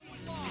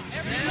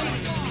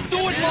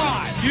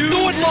You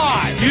do it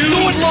live. You do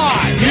it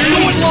live. You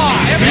do it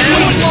live. You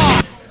do it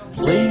live.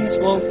 Please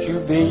won't you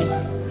be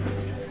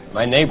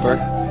my neighbor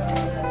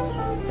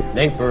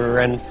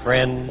and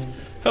friend.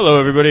 Hello,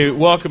 everybody.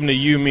 Welcome to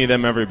You, Me,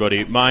 Them,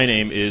 Everybody. My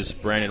name is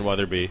Brandon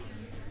Weatherby.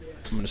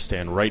 I'm going to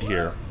stand right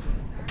here.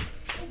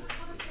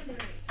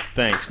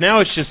 Thanks. Now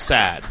it's just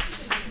sad.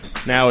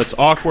 Now it's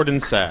awkward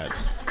and sad.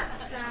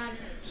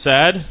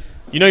 Sad?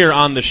 You know you're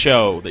on the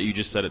show that you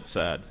just said it's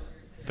sad.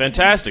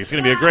 Fantastic. It's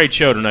going to be a great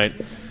show tonight.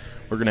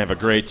 We're going to have a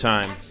great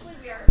time.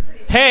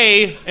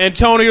 Hey,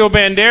 Antonio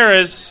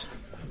Banderas,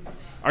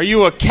 are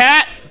you a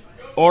cat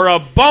or a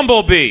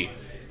bumblebee?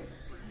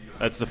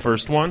 That's the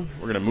first one.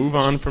 We're going to move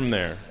on from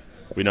there.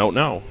 We don't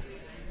know.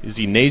 Is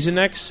he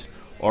Nasonex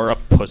or a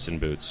Puss in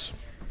Boots?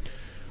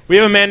 We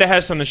have Amanda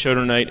Hess on the show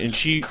tonight, and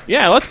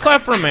let's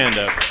clap for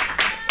Amanda.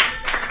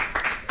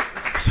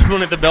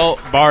 Someone at the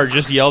bar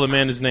just yelled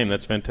Amanda's name.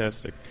 That's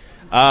fantastic.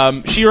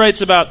 She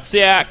writes about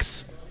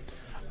sex.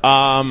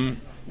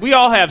 We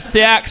all have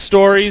sex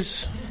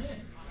stories.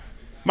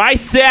 My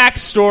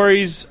sex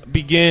stories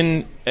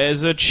begin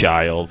as a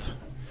child.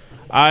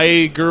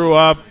 I grew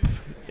up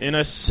in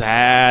a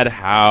sad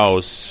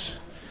house,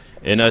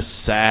 in a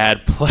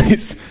sad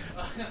place.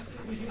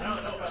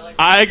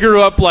 I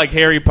grew up like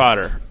Harry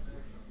Potter.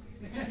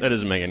 That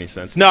doesn't make any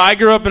sense. No, I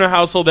grew up in a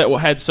household that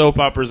had soap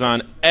operas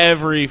on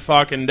every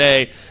fucking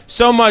day.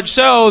 So much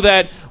so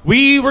that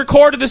we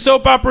recorded the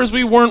soap operas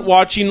we weren't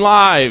watching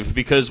live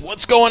because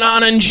what's going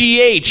on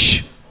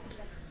GH?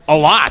 A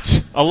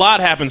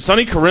lot happened.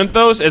 Sonny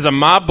Corinthos, as a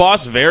mob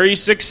boss, very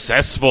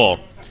successful.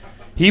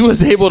 He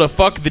was able to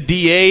fuck the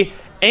DA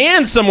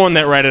and someone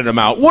that ratted him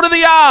out. What are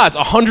the odds?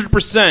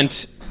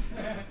 100%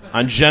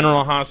 on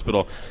General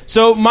Hospital.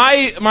 So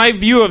my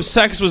view of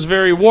sex was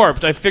very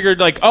warped. I figured,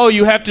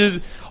 you have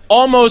to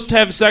almost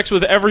have sex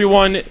with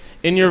everyone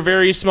in your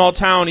very small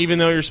town, even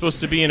though you're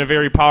supposed to be in a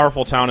very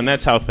powerful town, and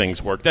that's how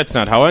things work. That's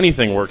not how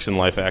anything works in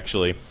life,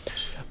 actually.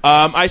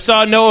 I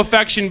saw no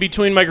affection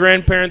between my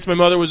grandparents. My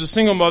mother was a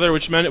single mother,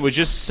 which meant it was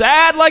just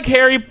sad like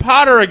Harry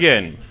Potter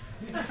again.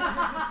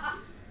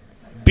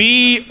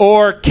 Bee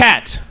or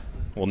cat?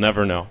 We'll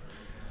never know.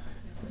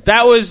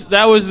 That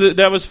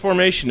was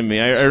formation to me.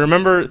 I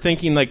remember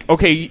thinking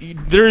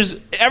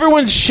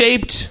everyone's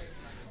shaped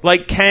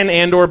like Ken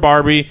and or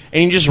Barbie,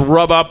 and you just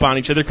rub up on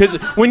each other because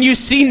when you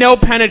see no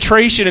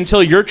penetration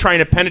until you're trying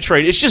to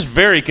penetrate, it's just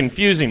very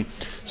confusing.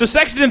 So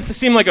sex didn't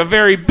seem like a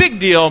very big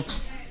deal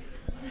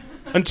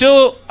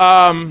until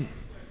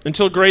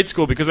grade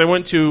school, because I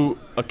went to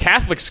a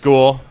Catholic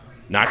school,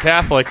 not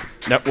Catholic,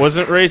 that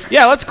wasn't raised.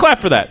 Yeah, let's clap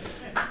for that.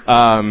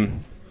 I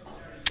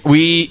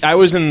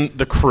was in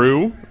the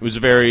crew. It was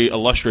a very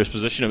illustrious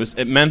position.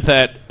 It meant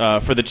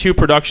that for the two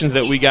productions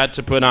that we got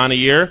to put on a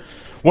year,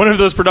 one of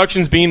those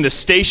productions being the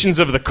Stations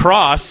of the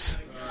Cross.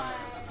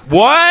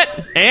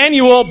 What?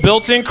 Annual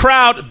built-in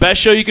crowd. Best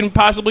show you can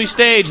possibly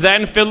stage. That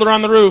and Fiddler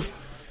on the Roof.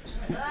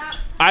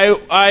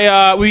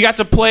 We got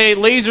to play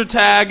laser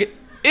tag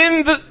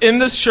in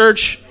this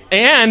church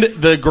and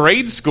the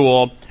grade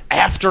school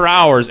after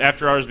hours.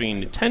 After hours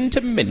being 10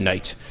 to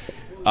midnight.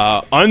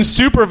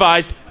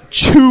 Unsupervised.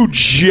 2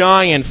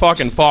 giant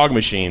fucking fog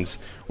machines,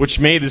 which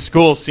made the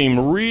school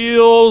seem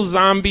real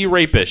zombie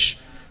rapish.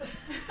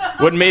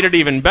 What made it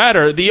even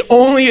better, the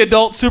only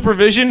adult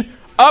supervision,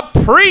 a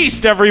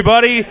priest,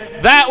 everybody.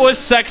 That was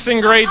sex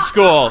in grade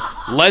school.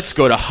 Let's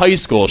go to high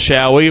school,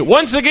 shall we?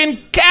 Once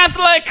again,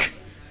 Catholic.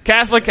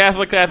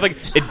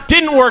 It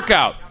didn't work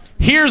out.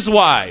 Here's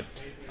why.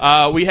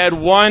 We had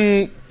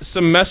one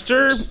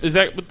semester, is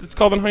that what it's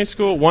called in high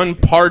school? One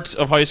part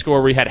of high school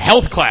where we had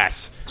health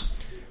class.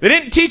 They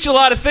didn't teach a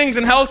lot of things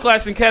in health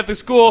class in Catholic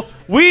school.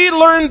 We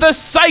learned the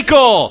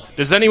cycle.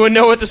 Does anyone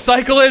know what the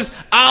cycle is?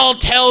 I'll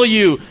tell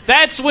you.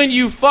 That's when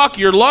you fuck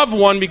your loved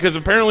one, because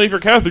apparently if you're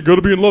Catholic, you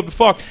gotta be in love to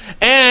fuck.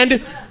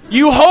 And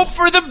you hope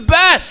for the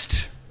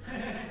best.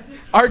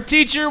 Our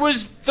teacher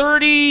was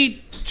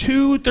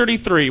 32,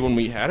 33 when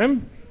we had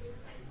him.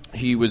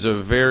 He was a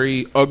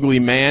very ugly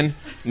man,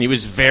 and he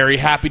was very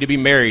happy to be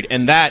married.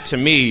 And that, to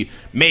me,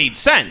 made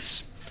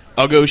sense.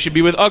 Uggos should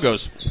be with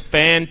Uggos.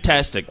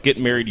 Fantastic. Get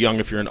married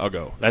young if you're an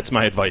Uggo. That's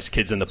my advice,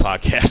 kids in the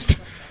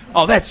podcast.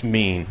 Oh, that's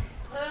mean.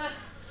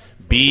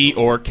 Bee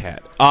or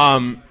cat.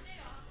 Why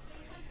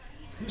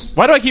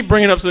do I keep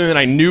bringing up something that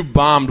I knew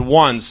bombed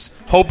once,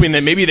 hoping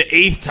that maybe the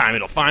 8th time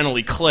it'll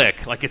finally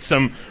click, like it's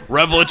some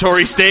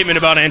revelatory statement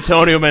about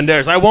Antonio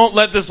Banderas? I won't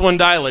let this one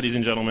die, ladies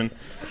and gentlemen.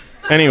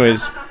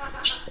 Anyways,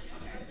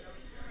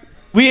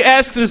 we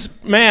asked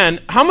this man,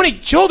 how many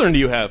children do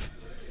you have?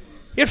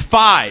 He had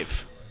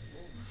 5.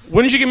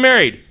 When did you get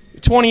married?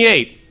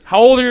 28. How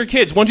old are your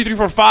kids? 1, 2, 3,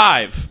 4,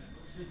 5.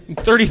 I'm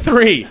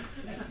 33.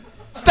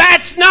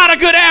 That's not a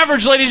good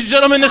average, ladies and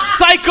gentlemen. The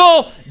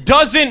cycle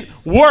doesn't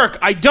work.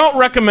 I don't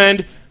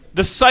recommend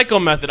the cycle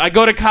method. I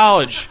go to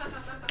college.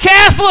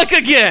 Catholic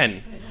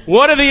again.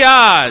 What are the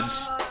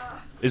odds?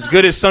 As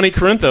good as Sonny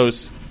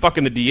Corinthos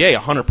fucking the DA,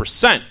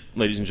 100%,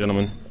 ladies and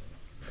gentlemen.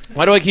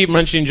 Why do I keep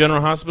mentioning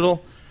General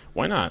Hospital?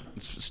 Why not?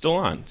 It's still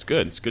on. It's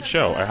good. It's a good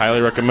show. I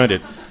highly recommend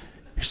it.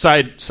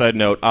 Side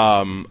note,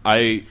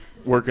 I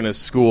working a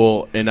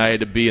school, and I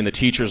had to be in the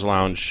teacher's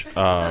lounge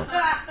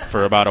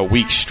for about a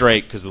week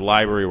straight because the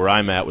library where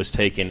I'm at was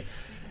taken.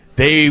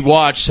 They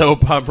watch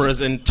soap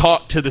operas and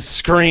talk to the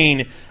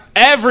screen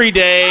every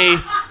day.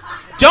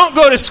 Don't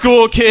go to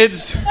school,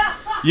 kids.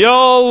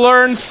 You'll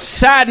learn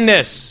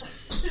sadness.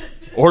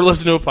 Or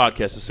listen to a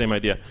podcast, the same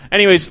idea.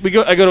 Anyways, I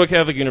go to a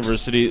Catholic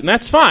university, and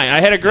that's fine. I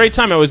had a great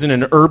time. I was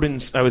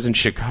in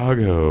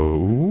Chicago.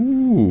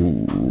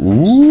 Ooh.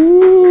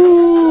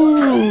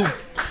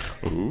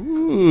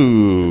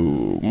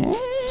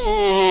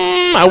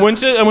 I went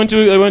to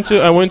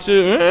DePaul. I went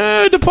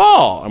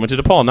to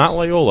DePaul, not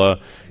Loyola.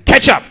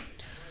 Ketchup.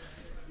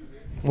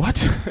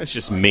 What? That's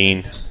just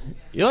mean.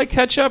 You like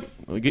ketchup?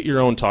 Well, get your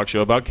own talk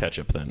show about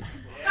ketchup then.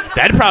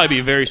 That'd probably be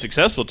a very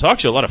successful talk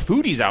show. A lot of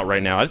foodies out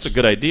right now. That's a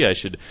good idea. I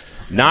should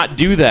not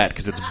do that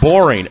because it's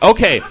boring.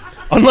 Okay,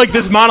 unlike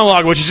this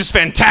monologue, which is just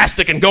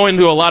fantastic and going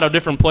to a lot of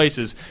different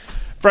places.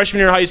 Freshman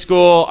year of high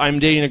school, I'm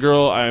dating a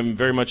girl. I'm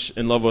very much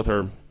in love with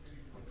her.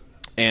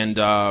 And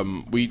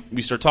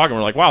we start talking.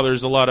 We're like, wow,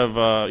 there's a lot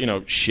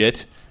of,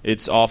 shit.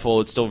 It's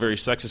awful. It's still very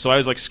sexist. So I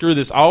was like, screw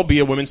this. I'll be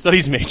a women's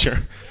studies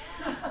major.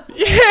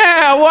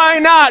 Yeah, why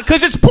not?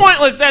 Because it's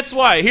pointless. That's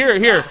why.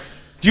 Here.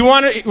 Do you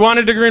want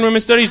a degree in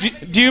women's studies?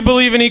 Do you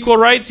believe in equal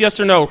rights? Yes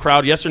or no,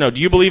 crowd? Yes or no?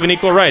 Do you believe in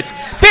equal rights?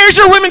 There's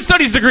your women's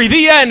studies degree.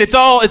 The end.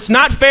 It's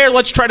not fair.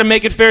 Let's try to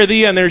make it fair.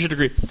 The end. There's your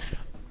degree.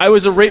 I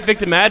was a rape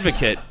victim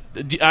advocate.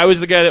 I was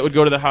the guy that would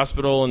go to the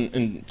hospital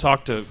and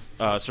talk to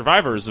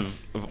survivors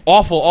of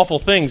awful, awful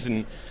things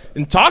and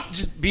talk,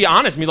 just be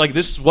honest. Be like,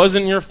 this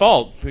wasn't your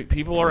fault.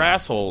 People are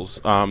assholes.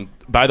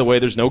 By the way,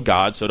 there's no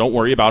God, so don't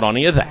worry about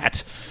any of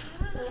that.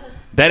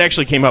 That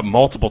actually came up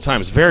multiple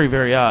times. Very,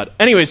 very odd.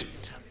 Anyways,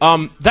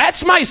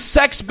 that's my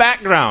sex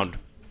background.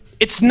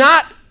 It's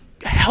not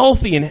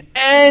healthy in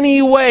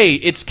any way.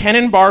 It's Ken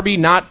and Barbie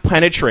not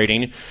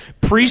penetrating.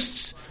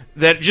 Priests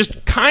that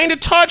just kind of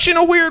touch in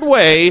a weird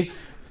way.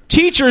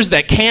 Teachers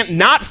that can't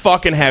not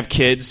fucking have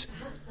kids.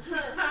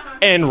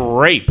 And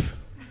rape.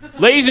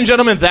 Ladies and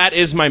gentlemen, that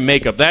is my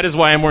makeup. That is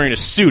why I'm wearing a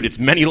suit. It's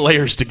many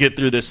layers to get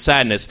through this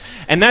sadness.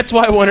 And that's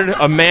why I wanted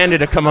Amanda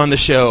to come on the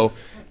show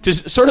to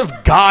sort of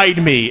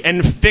guide me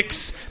and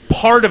fix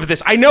part of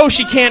this. I know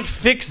she can't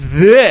fix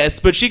this,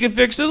 but she can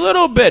fix a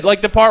little bit.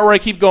 Like the part where I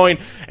keep going,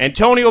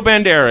 Antonio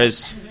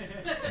Banderas,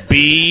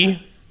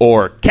 bee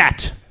or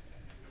cat?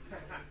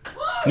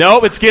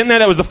 Nope, it's getting there.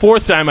 That was the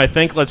fourth time, I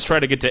think. Let's try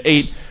to get to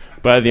 8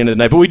 by the end of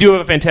the night. But we do have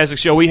a fantastic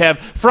show. We have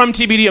from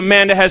TBD,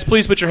 Amanda Hess.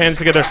 Please put your hands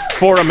together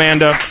for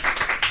Amanda.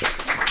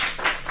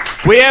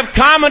 We have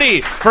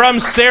comedy from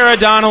Sarah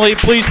Donnelly.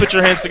 Please put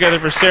your hands together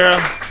for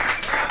Sarah.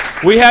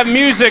 We have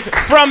music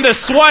from the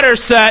Sweater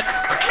Set.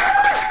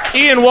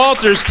 Ian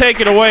Walters, take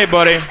it away,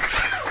 buddy.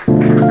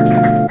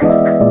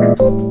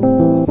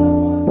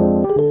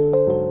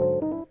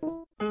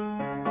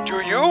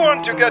 Do you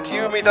want to get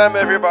You, Me, Them,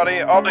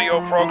 Everybody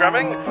audio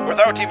programming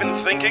without even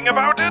thinking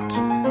about it?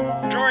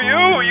 Do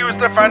you use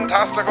the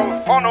fantastical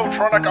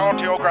Phonotronic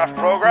Audiograph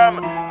program,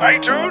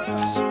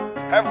 iTunes?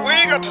 Have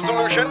we got a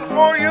solution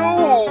for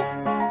you?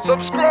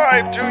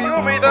 Subscribe to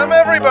You, Me, Them,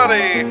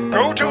 Everybody.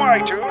 Go to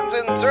iTunes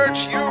and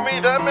search You,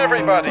 Me, Them,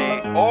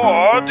 Everybody.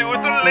 Or do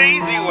it the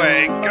lazy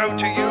way. Go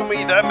to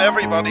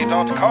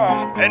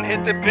YouMeThemEverybody.com and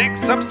hit the big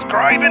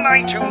subscribe in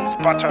iTunes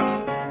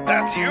button.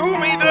 That's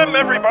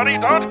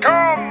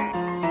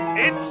YouMeThemEverybody.com.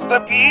 It's the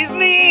bee's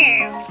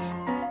knees.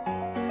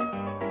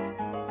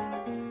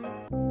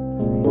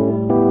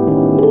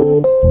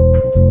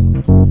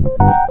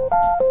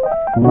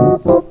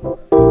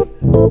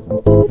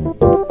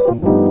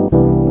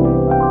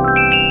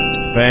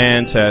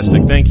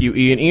 Fantastic. Thank you,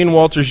 Ian. Ian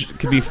Walters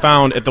can be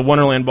found at the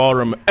Wonderland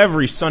Ballroom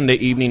every Sunday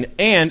evening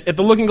and at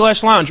the Looking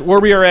Glass Lounge, where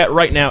we are at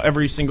right now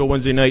every single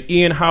Wednesday night.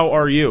 Ian, how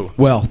are you?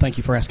 Well, thank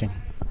you for asking.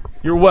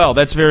 You're well.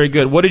 That's very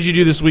good. What did you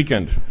do this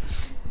weekend?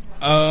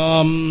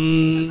 I've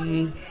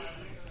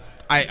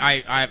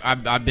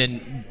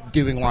been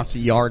doing lots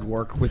of yard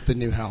work with the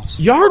new house.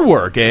 Yard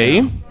work,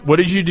 eh? Yeah. What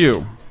did you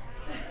do?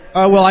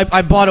 Well,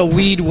 I bought a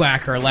weed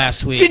whacker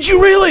last week. Did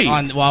you really?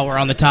 While we're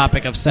on the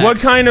topic of sex. What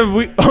kind of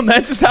weed? Oh,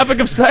 that's the topic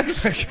of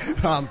sex?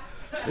 No,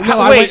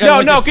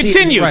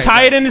 continue. Right,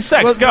 Tie it into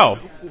sex. Go.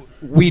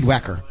 Weed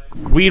whacker.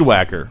 Weed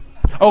whacker.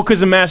 Oh,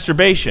 because of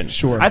masturbation.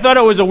 Sure. I thought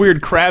it was a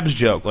weird crabs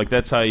joke. Like,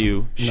 that's how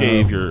you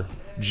shave your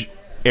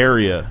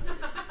area.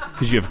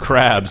 Because you have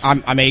crabs.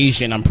 I'm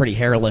Asian. I'm pretty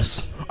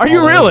hairless. Are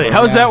you really?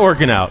 How's that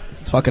working out?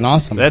 It's fucking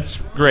awesome. That's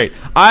great.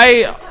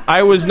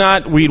 I was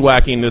not weed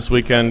whacking this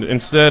weekend.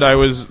 Instead, I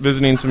was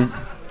visiting some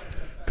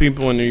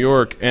people in New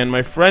York, and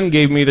my friend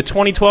gave me the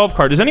 2012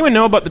 card. Does anyone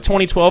know about the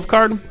 2012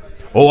 card?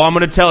 Oh, I'm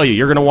going to tell you.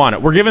 You're going to want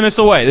it. We're giving this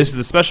away. This is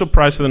the special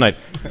prize for the night.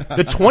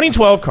 The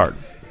 2012 card.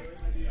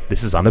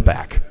 This is on the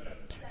back.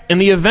 In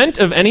the event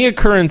of any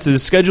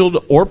occurrences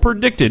scheduled or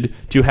predicted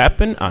to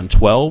happen on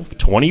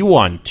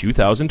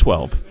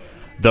 12/21/2012,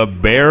 the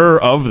bearer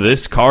of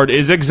this card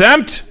is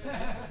exempt.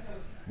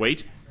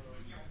 Wait.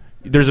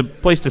 There's a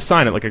place to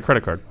sign it, like a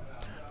credit card.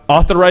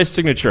 Authorized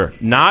signature.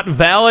 Not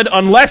valid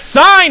unless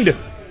signed.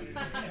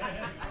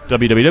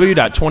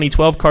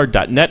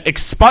 www.2012card.net.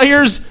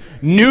 Expires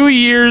New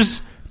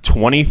Year's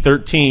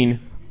 2013.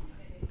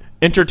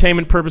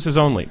 Entertainment purposes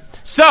only.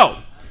 So,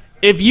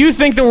 if you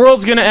think the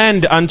world's going to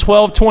end on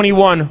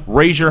 12/21,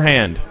 raise your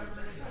hand.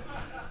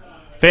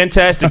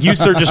 Fantastic. You,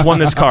 sir, just won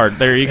this card.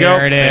 There you go.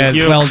 There it is. Thank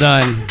you. Well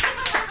done.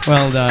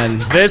 Well done.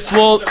 This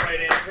will...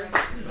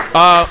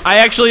 I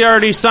actually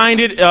already signed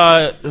it,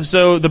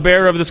 so the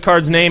bearer of this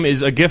card's name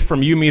is a gift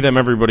from you, me, them,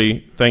 everybody.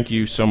 Thank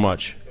you so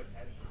much.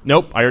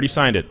 Nope, I already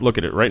signed it. Look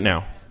at it right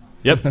now.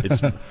 Yep,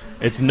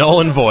 it's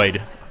null and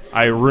void.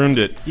 I ruined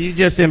it. You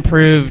just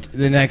improved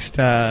the next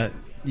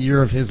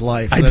year of his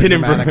life. I did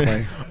improve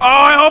it. Oh,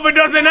 I hope it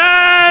doesn't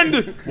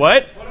end!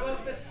 What?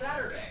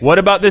 What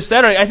about this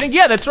Saturday? I think,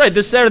 yeah, that's right.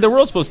 This Saturday, the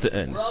world's supposed to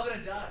end.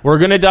 We're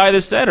going to die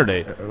this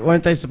Saturday.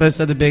 Weren't they supposed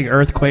to have the big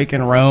earthquake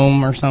in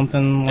Rome or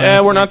something?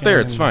 Yeah, we're not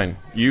there. It's fine.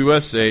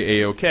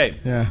 USA A-OK.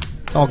 Yeah,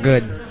 it's all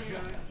good.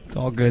 It's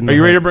all good. Are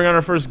you ready to bring on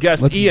our first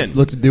guest, Ian?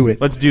 Let's do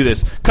it. Let's do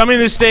this. Coming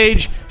to the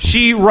stage,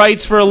 she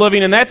writes for a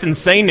living, and that's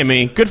insane to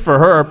me. Good for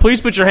her. Please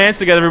put your hands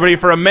together, everybody,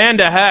 for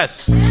Amanda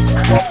Hess.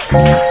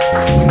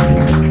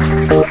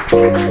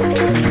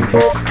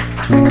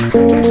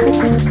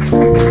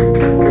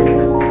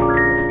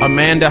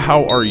 Amanda,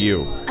 how are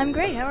you? I'm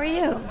great. How are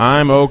you?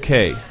 I'm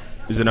okay.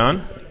 Is it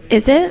on?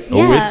 Is it? Oh,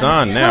 Yeah. it's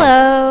on now.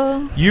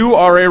 Hello. You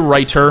are a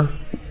writer.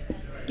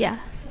 Yeah.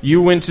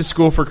 You went to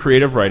school for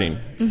creative writing.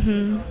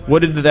 Mm-hmm.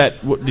 What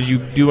did you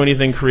do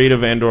anything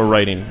creative and or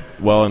writing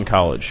while in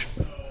college?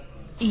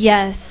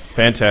 Yes.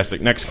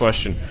 Fantastic. Next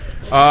question.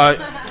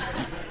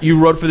 You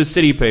wrote for the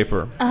city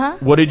paper. Uh-huh.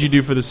 What did you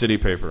do for the city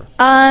paper?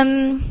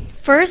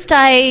 First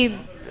I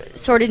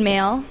sorted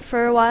mail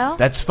for a while.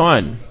 That's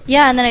fun.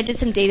 Yeah, and then I did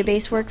some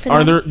database work for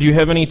them. Do you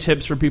have any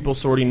tips for people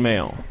sorting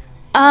mail?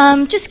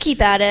 Just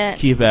keep at it.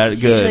 Keep at it.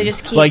 It's Good. Usually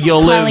just keep like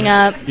piling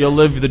up. You'll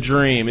live the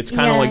dream. It's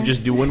kind of Yeah. like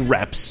just doing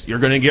reps. You're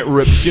going to get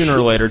ripped sooner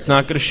or later. It's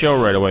not going to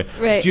show right away.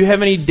 Right. Do you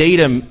have any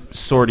data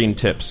sorting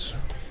tips?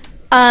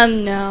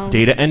 No.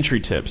 Data entry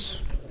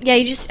tips? Yeah,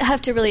 you just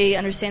have to really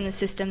understand the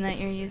system that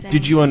you're using.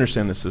 Did you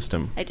understand the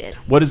system? I did.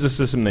 What is the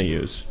system they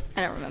use? I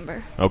don't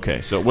remember.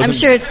 Okay, so it wasn't... I'm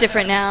sure it's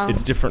different now.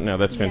 It's different now.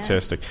 That's Yeah.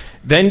 fantastic.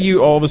 Then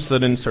you all of a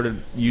sudden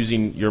started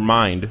using your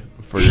mind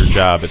for your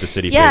job at the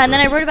city paper. Yeah, and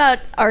then I wrote about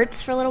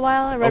arts for a little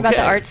while. I wrote about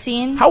the art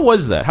scene. How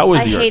was that? How was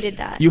I the art? hated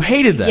that. You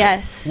hated that?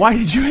 Yes. Why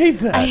did you hate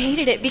that? I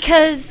hated it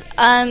because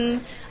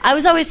I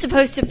was always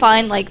supposed to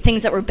find like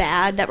things that were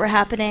bad that were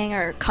happening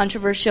or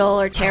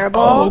controversial or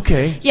terrible. Oh,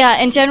 okay. Yeah,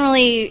 and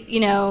generally,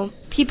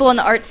 people in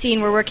the art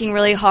scene were working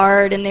really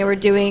hard and they were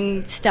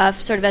doing stuff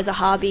sort of as a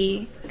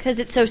hobby because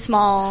it's so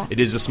small. It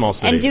is a small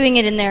city. And doing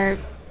it in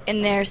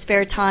their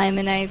spare time,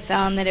 and I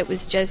found that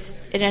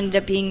it ended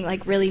up being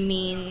like really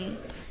mean.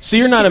 So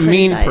you're not to a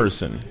mean criticize.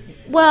 person.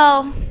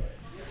 Well,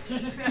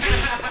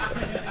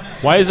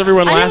 Why is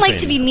everyone I laughing? didn't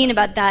like to be mean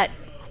about that.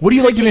 What do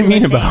you like to be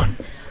mean about?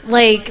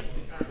 Like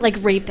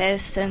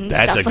rapists and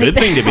That's stuff a like good that.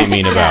 thing to be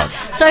mean about.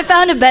 Yeah. So I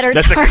found a better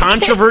That's a target.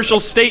 controversial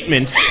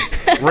statement.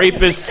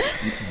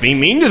 Rapists, be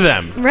mean to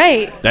them.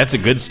 Right. That's a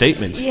good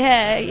statement.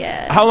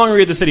 Yeah. How long were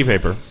you at the city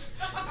paper?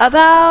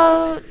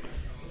 About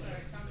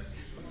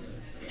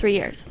 3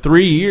 years.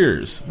 3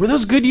 years. Were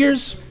those good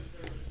years?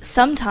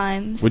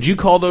 Sometimes. Would you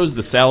call those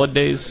the salad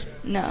days?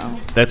 No.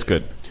 That's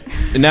good.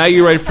 And now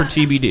you write for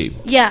TBD.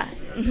 Yeah.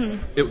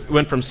 It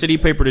went from city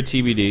paper to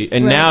TBD,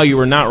 and Right. now you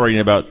are not writing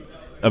about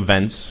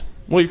events.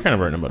 Well, you're kind of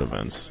writing about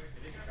events.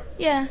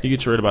 Yeah. You get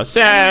to write about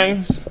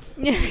sex.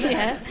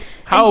 Yeah.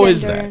 How and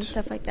is gender that? And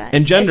stuff like that.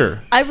 And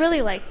gender. I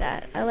really like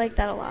that. I like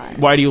that a lot.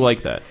 Why do you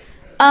like that?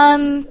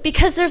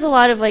 Because there's a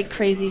lot of like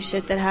crazy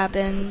shit that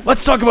happens.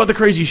 Let's talk about the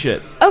crazy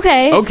shit.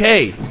 Okay.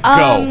 Okay,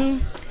 go.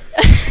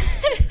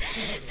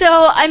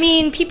 So, I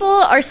mean, people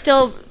are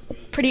still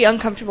pretty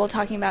uncomfortable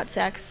talking about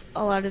sex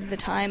a lot of the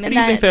time. What do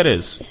you think that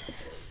is?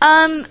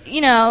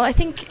 I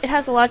think it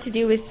has a lot to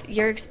do with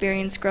your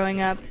experience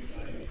growing up.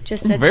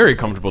 Just I'm that very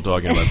comfortable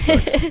talking about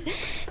sex.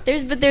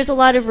 there's a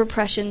lot of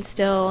repression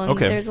still, and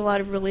Okay. there's a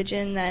lot of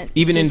religion that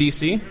Even in just-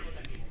 D.C.?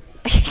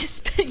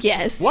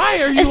 Yes.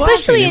 Why are you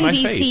especially laughing in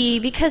in my D.C.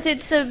 face? because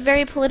it's a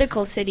very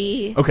political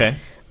city. Okay.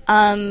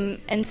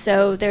 And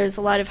so there's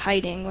a lot of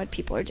hiding what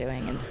people are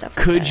doing and stuff.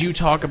 like Could that. you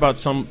talk about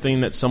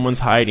something that someone's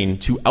hiding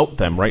to out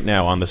them right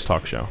now on this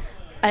talk show?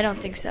 I don't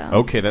think so.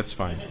 Okay, that's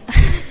fine.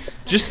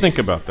 Just think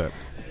about that.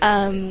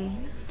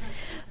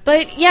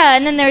 But yeah,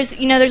 and then there's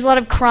a lot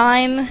of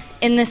crime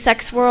in the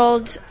sex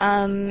world,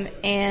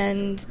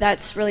 and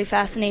that's really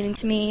fascinating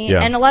to me.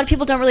 Yeah. And a lot of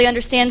people don't really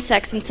understand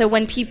sex, and so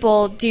when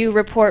people do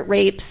report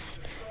rapes,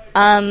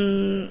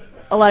 a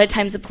lot of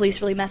times the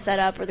police really mess that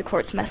up, or the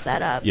courts mess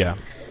that up. Yeah.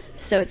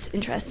 So it's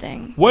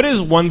interesting. What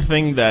is one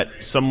thing that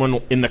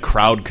someone in the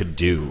crowd could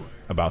do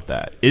about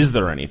that? Is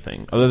there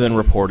anything other than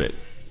report it?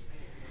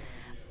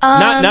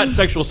 Not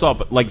sexual assault,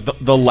 but like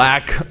the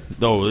lack.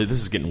 Oh,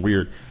 this is getting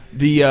weird.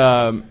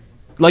 The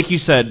like you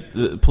said,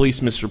 the police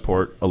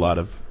misreport a lot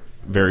of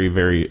very,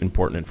 very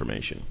important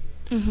information.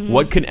 Mm-hmm.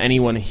 What can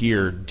anyone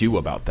here do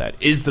about that?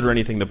 Is there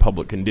anything the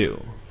public can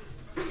do?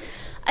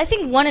 I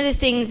think one of the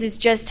things is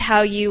just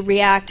how you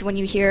react when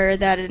you hear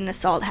that an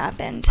assault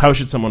happened. How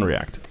should someone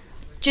react?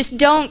 Just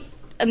don't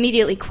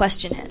immediately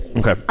question it.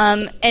 Okay.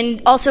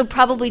 And also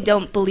probably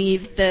don't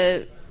believe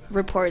the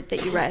report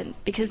that you read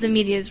because the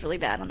media is really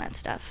bad on that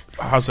stuff.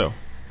 How so?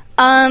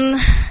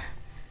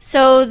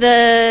 So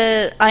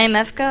the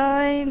IMF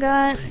guy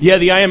got... Yeah,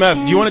 the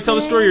IMF. Do you want to tell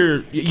the story,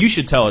 or you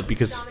should tell it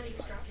because...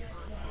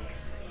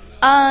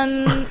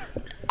 I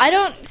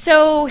don't...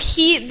 So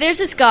there's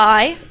this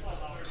guy,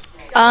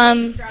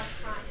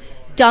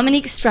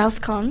 Dominique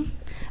Strauss-Kahn,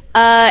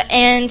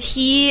 and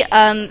he,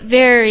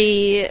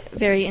 very,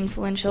 very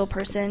influential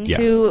person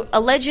who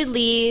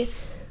allegedly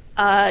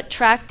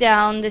tracked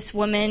down this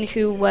woman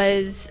who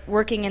was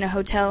working in a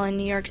hotel in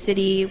New York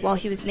City while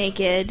he was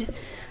naked,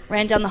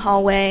 ran down the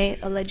hallway,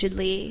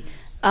 allegedly,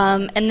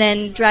 and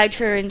then dragged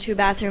her into a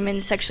bathroom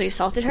and sexually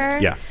assaulted her.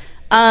 Yeah.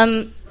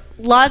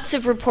 Lots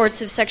of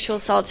reports of sexual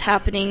assaults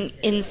happening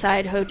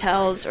inside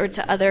hotels or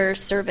to other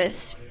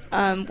service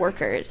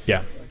workers.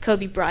 Yeah.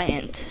 Kobe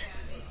Bryant,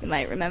 you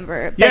might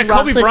remember. Yeah, Ben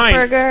Kobe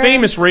Bryant, Roethlisberger.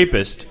 famous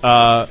rapist.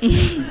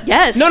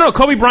 Yes. No,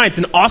 Kobe Bryant's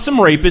an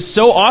awesome rapist,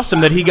 so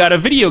awesome that he got a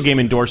video game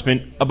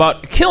endorsement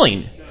about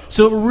killing.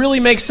 So it really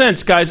makes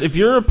sense, guys. If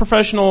you're a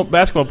professional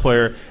basketball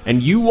player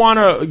and you want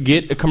to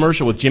get a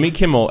commercial with Jimmy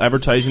Kimmel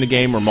advertising a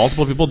game where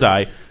multiple people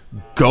die,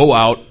 go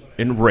out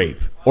and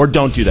rape. Or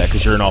don't do that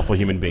because you're an awful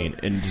human being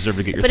and deserve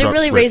to get your But it throat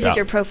really ripped raises out.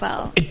 your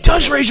profile. It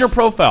does raise your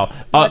profile.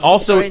 Lots of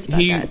Also, stories about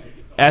he that.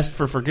 asked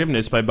for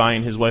forgiveness by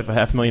buying his wife a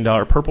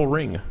 $500,000 purple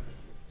ring.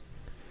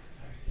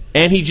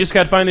 And he just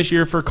got fined this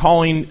year for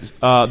calling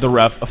the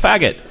ref a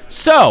faggot.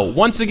 So,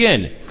 once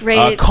again,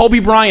 Great. Kobe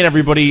Bryant,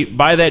 everybody,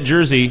 buy that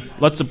jersey.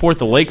 Let's support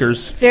the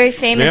Lakers. Very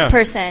famous Yeah.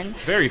 person.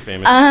 Very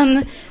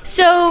famous.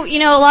 So,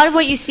 a lot of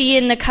what you see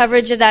in the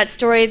coverage of that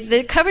story,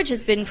 the coverage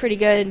has been pretty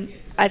good,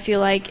 I feel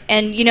like.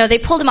 And, they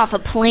pulled him off a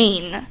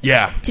plane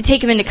yeah. to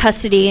take him into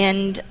custody,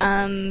 and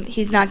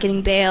he's not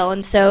getting bail.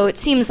 And so it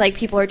seems like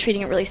people are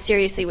treating it really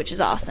seriously, which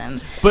is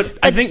awesome. But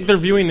I think they're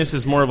viewing this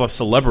as more of a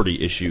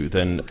celebrity issue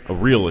than a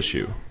real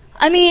issue.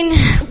 I mean,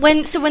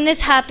 when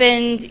this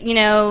happened,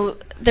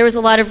 there was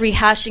a lot of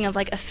rehashing of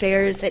like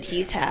affairs that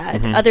he's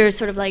had, other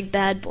sort of like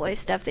bad boy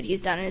stuff that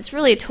he's done, and it's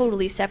really a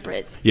totally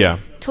separate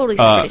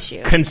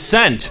issue.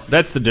 Consent,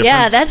 that's the difference.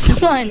 Yeah, that's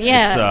the one.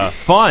 Yeah, It's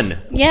fun.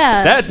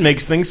 Yeah. That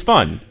makes things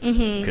fun.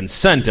 Mm-hmm.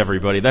 Consent,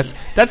 everybody. That's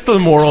the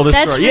moral of the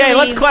That's story. Yay, really-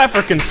 let's clap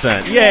for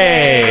consent.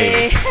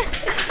 Yay.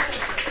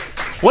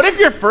 What if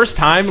your first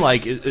time,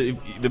 like,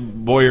 the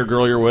boy or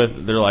girl you're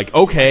with, they're like,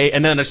 okay,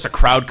 and then just a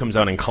crowd comes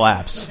out and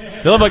claps?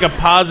 They'll have, like, a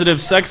positive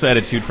sex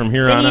attitude from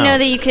here on out. Then you know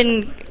that you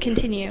can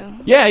continue.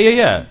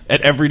 Yeah.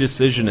 At every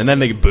decision. And then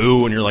they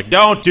boo, and you're like,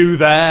 don't do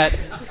that.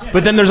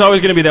 But then there's always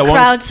going to be that one...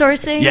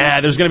 Crowdsourcing?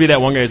 Yeah, there's going to be that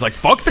one guy who's like,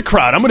 fuck the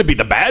crowd, I'm going to be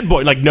the bad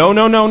boy. Like, no.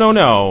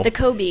 The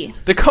Kobe.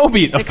 The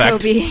Kobe The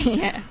effect. Kobe,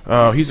 yeah.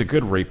 Oh, he's a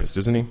good rapist,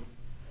 isn't he?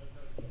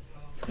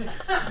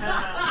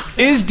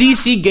 Is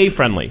DC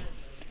gay-friendly?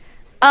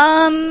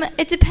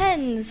 It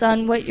depends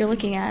on what you're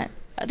looking at.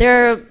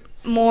 There are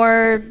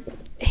more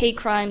hate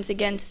crimes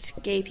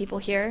against gay people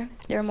here.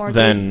 There are more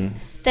Than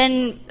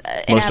than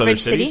an most other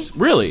average cities? city.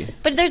 Really?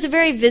 But there's a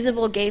very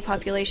visible gay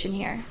population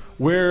here.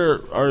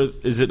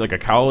 Is it like a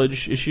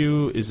college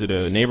issue? Is it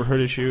a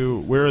neighborhood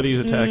issue? Where are these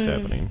attacks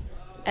happening?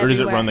 Or does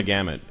it Everywhere. run the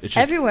gamut? It's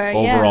just Everywhere,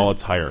 overall yeah.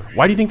 it's higher.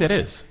 Why do you think that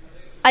is?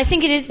 I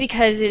think it is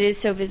because it is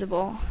so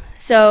visible.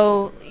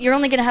 So you're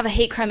only going to have a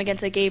hate crime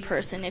against a gay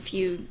person if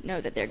you know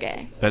that they're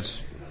gay.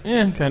 That's,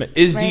 kind of.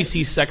 Is Right.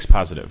 DC sex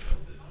positive?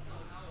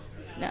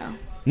 No.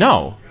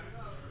 No.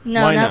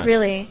 No, Why not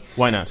really.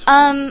 Why not?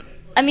 I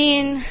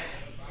mean,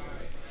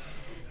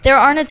 there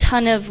aren't a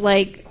ton of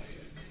like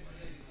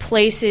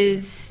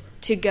places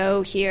to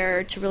go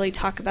here to really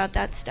talk about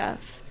that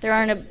stuff. There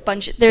aren't a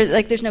bunch.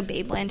 There's no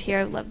Babeland here.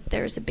 I'd love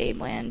there's a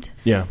Babeland.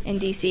 Yeah. In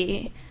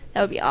DC,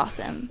 that would be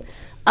awesome.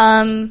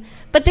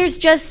 But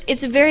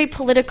it's a very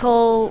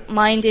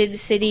political-minded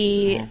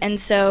city, and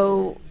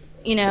so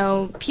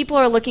people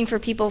are looking for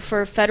people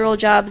for federal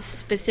jobs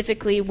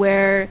specifically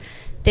where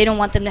they don't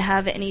want them to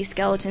have any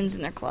skeletons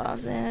in their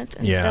closet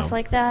and stuff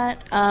like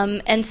that.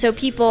 And so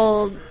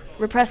people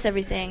repress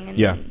everything.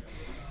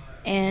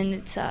 And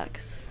it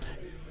sucks.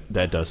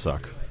 That does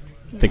suck.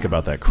 Think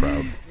about that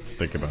crowd.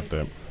 Think about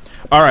that.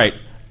 All right.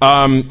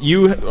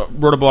 You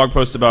wrote a blog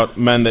post about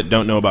men that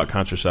don't know about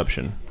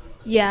contraception.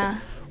 Yeah.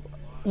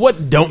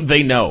 What don't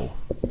they know?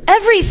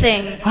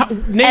 Everything.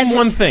 Name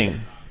one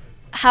thing.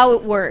 How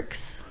it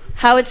works.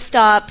 How it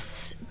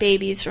stops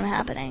babies from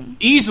happening.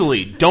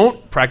 Easily.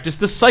 Don't practice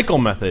the cycle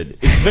method.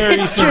 It's very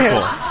It's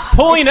simple. true.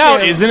 Pulling It's out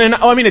true.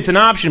 it's an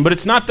option, but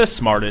it's not the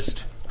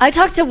smartest. I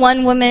talked to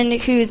one woman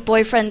whose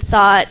boyfriend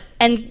thought,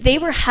 and they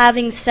were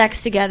having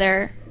sex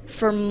together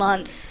for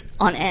months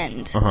on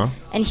end. Uh-huh.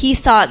 And he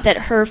thought that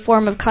her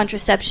form of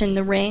contraception,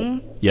 the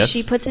ring Yes.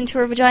 she puts into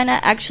her vagina,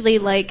 actually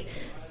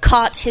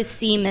caught his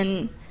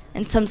semen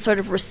in some sort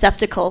of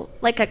receptacle,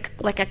 like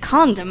a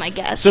condom, I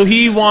guess. So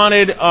he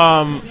wanted,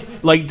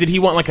 did he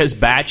want his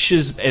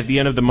batches at the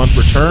end of the month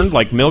returned,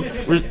 like milk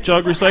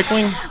jug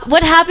recycling?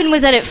 What happened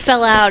was that it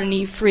fell out, and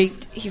he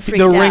freaked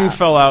The out. ring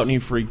fell out and he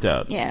freaked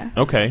out. Yeah.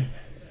 Okay.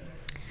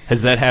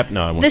 Has that happened?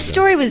 No, I won't The do that.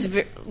 story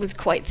was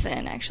quite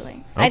thin,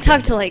 actually. I Okay.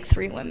 talked to like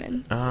 3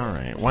 women. All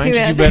right. Why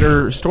don't you do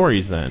better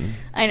stories then?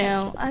 I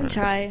know. I'm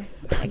trying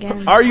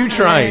again. Are you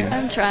trying?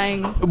 I'm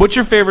trying. What's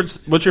your favorite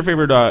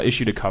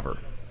issue to cover?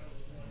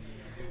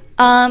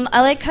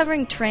 I like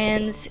covering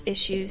trans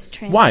issues,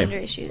 transgender Why?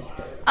 issues.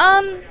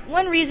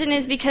 One reason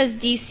is because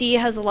DC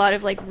has a lot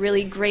of like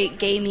really great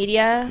gay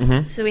media.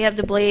 Mm-hmm. So we have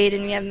The Blade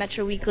and we have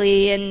Metro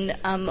Weekly, and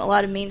a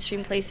lot of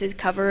mainstream places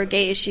cover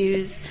gay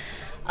issues.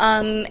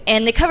 And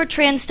they cover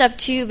trans stuff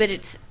too, but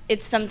it's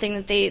something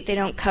that they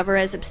don't cover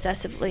as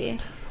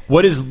obsessively.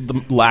 What is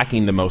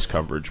lacking the most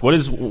coverage? What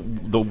is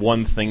the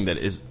one thing that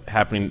is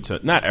happening to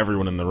not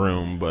everyone in the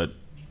room, but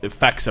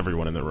affects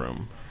everyone in the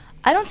room?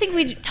 I don't think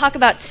we talk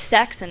about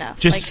sex enough.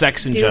 Just like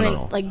sex in doing,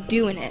 general. Like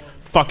doing it.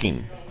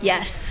 Fucking.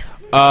 Yes.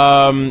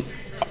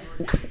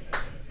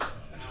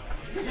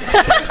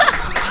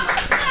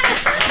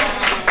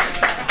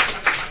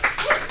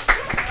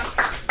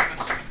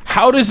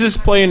 How does this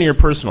play into your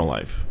personal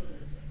life?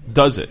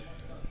 Does it?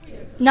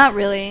 Not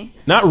really.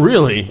 Not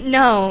really.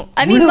 No.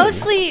 I mean, Really?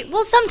 mostly,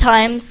 well,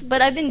 sometimes,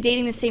 but I've been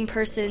dating the same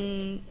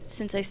person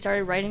since I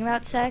started writing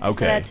about sex. Okay.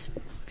 So that's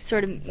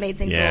sort of made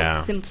things a Yeah.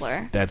 little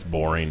simpler. That's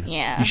boring.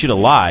 Yeah. You should have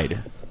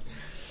lied.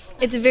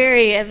 It's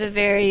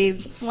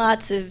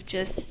lots of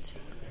just,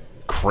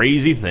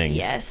 Crazy things.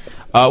 yes.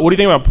 What do you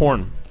think about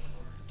porn?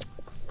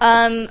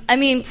 I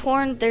mean,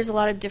 porn, there's a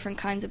lot of different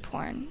kinds of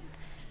porn.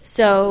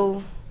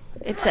 So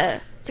it's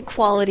a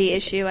quality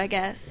issue, I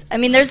guess. I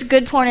mean, there's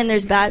good porn and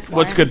there's bad porn.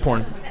 What's good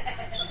porn?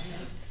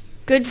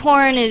 Good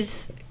porn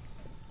is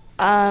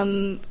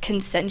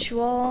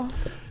consensual.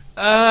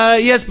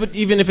 Yes, but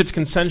even if it's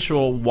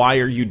consensual, why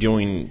are you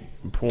doing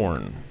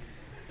porn?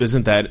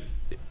 Isn't that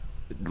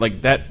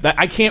like that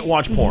I can't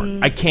watch porn.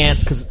 Mm-hmm. I can't,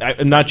 because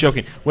I'm not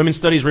joking. Women's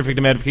Studies, Rick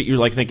Victim Advocate, you're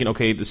like thinking,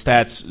 okay, the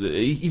stats.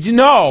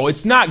 No,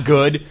 it's not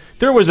good.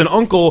 There was an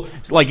uncle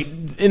like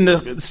in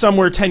the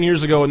somewhere 10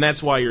 years ago, and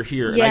that's why you're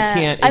here. Yeah, And I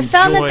can't. I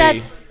found enjoy-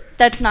 that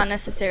that's not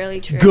necessarily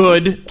true.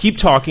 good. Keep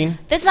talking.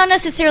 That's not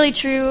necessarily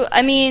true.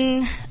 I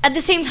mean, at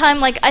the same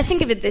time, like, I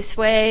think of it this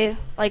way: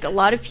 like, a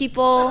lot of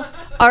people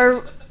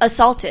are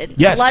assaulted.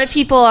 Yes. A lot of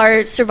people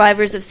are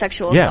survivors of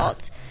sexual Yeah.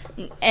 assault.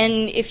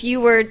 And if you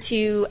were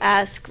to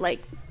ask, like,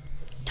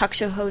 talk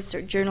show hosts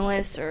or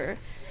journalists or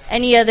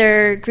any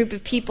other group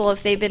of people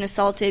if they've been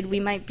assaulted, we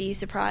might be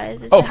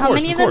surprised as to how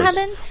many of them have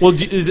been. Well,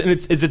 is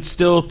it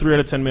still 3 out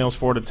of 10 males,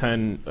 4 out of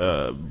 10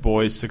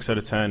 boys, 6 out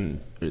of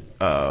 10?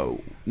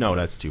 No,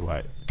 that's too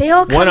high. They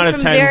all come 1 out of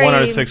from 10, very 1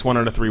 out of 6, 1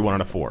 out of 3, 1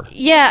 out of 4.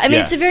 Yeah, I mean,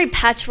 Yeah. it's a very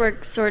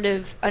patchwork sort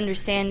of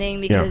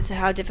understanding because of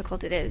how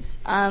difficult it is.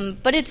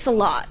 But it's a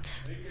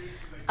lot.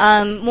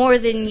 More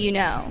than you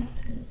know,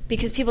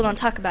 because people don't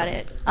talk about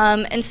it.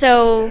 And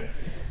so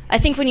I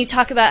think when you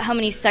talk about how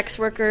many sex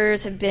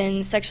workers have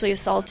been sexually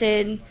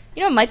assaulted,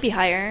 it might be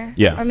higher.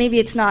 Yeah. Or maybe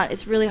it's not.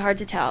 It's really hard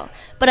to tell.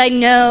 But I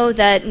know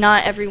that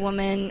not every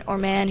woman or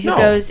man who No.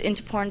 goes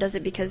into porn does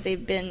it because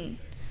they've been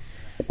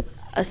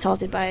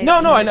assaulted by I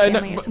know.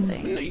 family or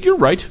something. You're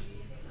right.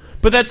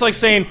 But that's like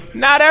saying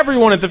not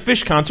everyone at the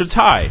Fish concert's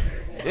high.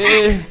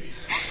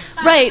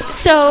 Right.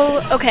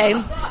 So,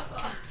 okay.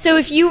 So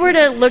if you were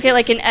to look at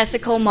like an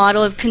ethical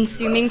model of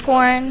consuming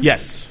porn,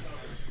 Yes.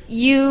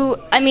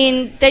 then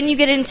you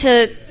get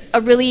into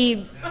a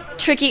really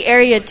tricky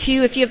area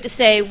too if you have to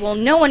say, well,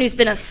 no one who's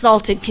been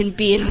assaulted can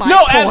be in my No,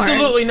 porn.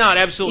 absolutely not.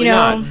 Absolutely You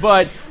know? not.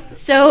 But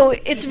So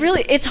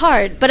it's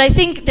hard, but I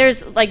think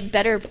there's like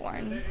better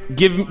porn.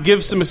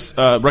 give some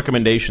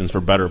recommendations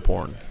for better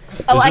porn.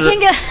 Oh, Is I there- can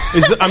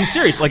get. I'm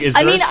serious. Like, is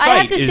I there mean, a I site?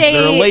 have to Is say,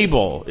 there a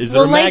label? Is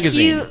there well, a like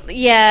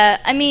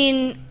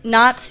magazine?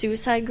 not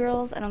Suicide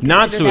Girls. I don't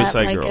Not consider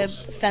Suicide that like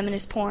Girls. a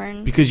feminist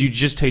porn Because you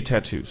just hate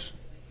tattoos.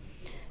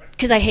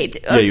 because I hate.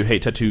 Yeah, you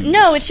hate tattoos.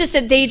 No, it's just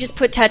that they just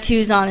put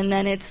tattoos on, and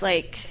then it's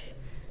like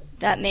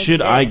that makes. Should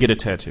it, I get a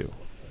tattoo?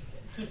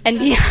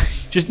 And yeah,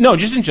 Just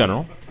in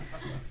general.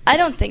 I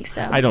don't think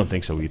so. I don't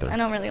think so either. I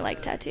don't really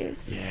like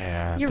tattoos.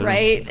 Yeah, You're they're-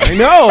 right. I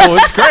know,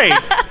 it's great,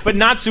 but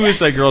not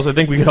Suicide Girls. I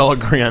think we could all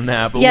agree on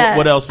that. But Yeah.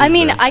 what else? Is I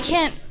mean, there?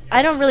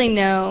 I don't really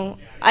know.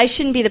 I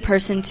shouldn't be the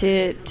person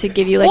to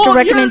give you like Well, a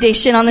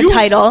recommendation on the you-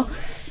 title.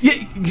 Yeah,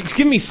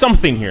 give me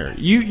something here.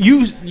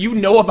 You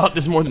know about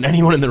this more than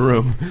anyone in the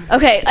room.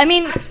 Okay, I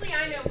mean, Actually,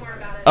 I know more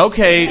about it.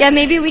 Okay. yeah,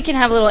 maybe we can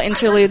have a little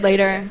interlude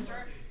later.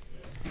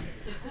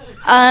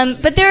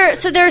 But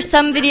there are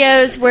some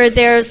videos where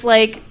there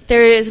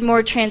is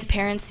more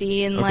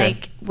transparency in Okay.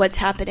 like what's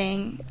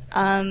happening,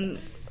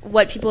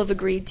 what people have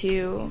agreed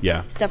to,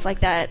 Yeah. stuff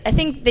like that. I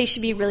think they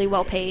should be really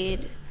well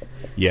paid,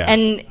 Yeah.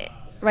 and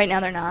right now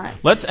they're not.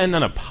 Let's end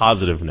on a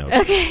positive note.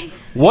 Okay.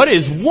 What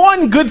is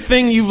one good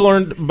thing you've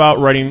learned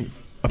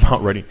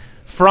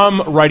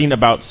from writing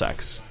about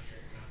sex?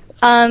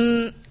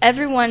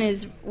 Everyone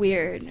is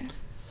weird.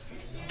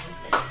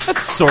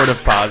 That's sort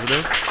of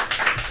positive.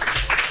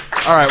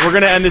 All right, we're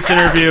going to end this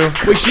interview.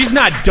 Wait, she's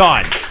not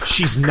done.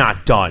 She's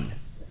not done.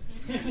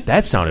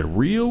 That sounded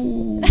real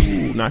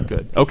not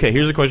good. Okay,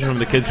 here's a question from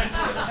the kids.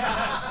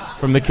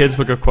 From the Kids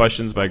Book of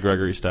Questions by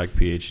Gregory Stack,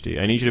 PhD.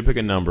 I need you to pick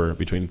a number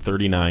between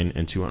 39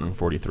 and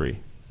 243.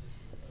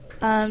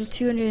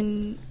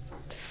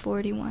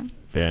 241.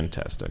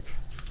 Fantastic.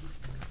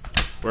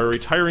 We're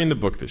retiring the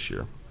book this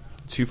year.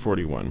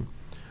 241.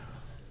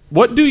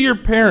 What do your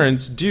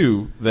parents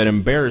do that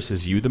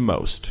embarrasses you the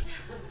most?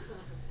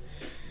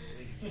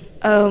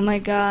 Oh my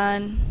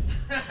God.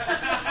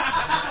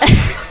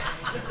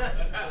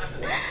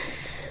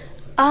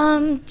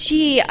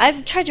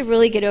 I've tried to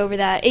really get over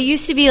that. It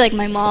used to be like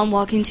my mom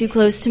walking too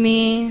close to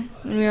me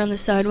when we were on the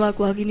sidewalk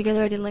walking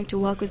together. I didn't like to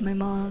walk with my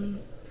mom.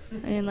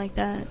 I didn't like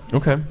that.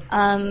 Okay.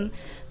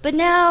 But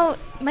now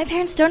my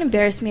parents don't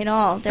embarrass me at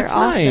all. They're That's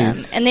awesome,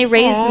 nice. and they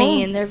raised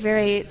me, and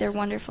they're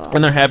wonderful.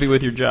 And they're happy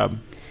with your job.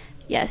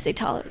 Yes, they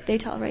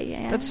tolerate you.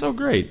 Yeah. That's so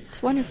great.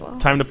 It's wonderful.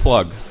 Time to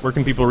plug. Where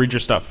can people read your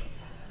stuff?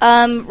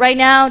 Right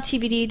now,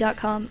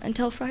 TBD.com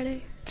until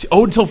Friday.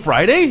 Until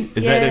Friday?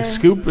 Is that Yeah. a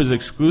scoop? Is it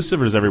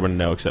exclusive, or does everyone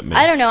know except me?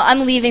 I don't know.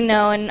 I'm leaving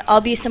though, and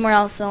I'll be somewhere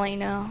else. So I'll let you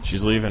know.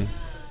 She's leaving.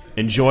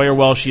 Enjoy her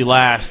while she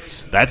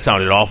lasts. That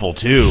sounded awful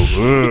too.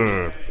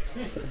 Ugh.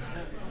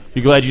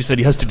 You glad you said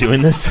yes to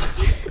doing this?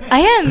 I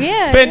am.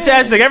 Yeah.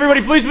 Fantastic.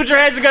 Everybody, please put your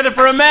hands together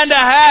for Amanda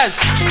Hess.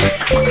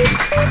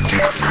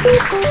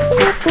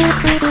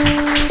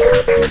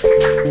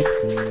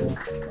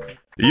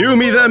 You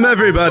Me Them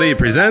Everybody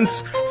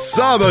presents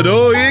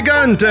Sábado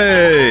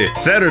Gigante!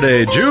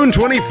 Saturday, June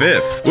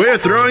 25th. We're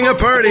throwing a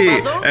party,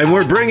 and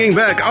we're bringing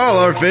back all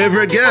our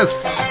favorite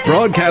guests.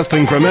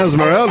 Broadcasting from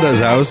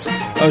Esmeralda's house,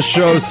 a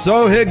show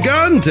so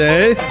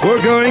gigante,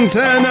 we're going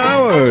 10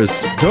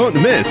 hours. Don't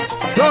miss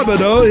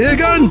Sábado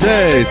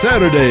Gigante!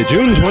 Saturday,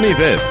 June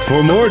 25th.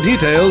 For more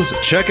details,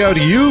 check out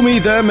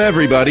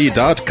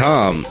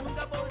youmethemeverybody.com.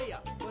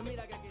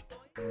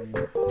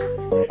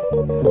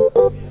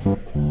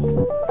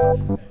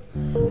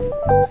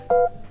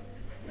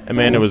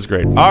 Amanda was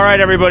great. All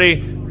right,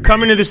 everybody.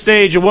 Coming to the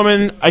stage, a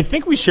woman, I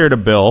think we shared a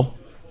bill.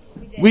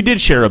 We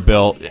did share a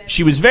bill.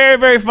 She was very,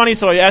 very funny,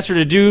 so I asked her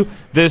to do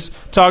this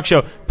talk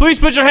show. Please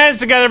put your hands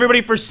together,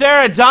 everybody, for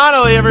Sarah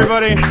Donnelly,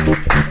 everybody.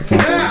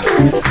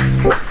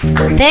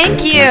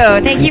 Thank you.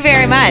 Thank you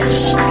very much.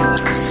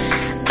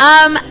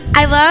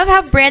 I love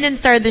how Brandon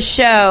started the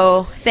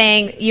show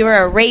saying you were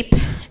a rape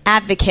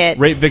advocate.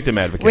 Rape victim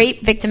advocate.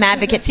 Rape victim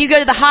advocate. So you go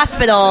to the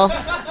hospital.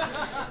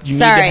 You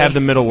Sorry. need to have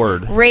the middle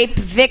word. Rape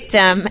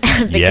victim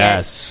advocate.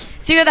 Yes.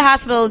 So you go to the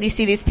hospital, you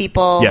see these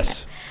people.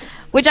 Yes.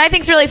 Which I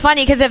think is really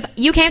funny, because if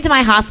you came to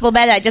my hospital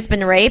bed, I'd just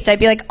been raped, I'd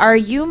be like, are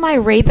you my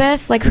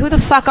rapist? Like, who the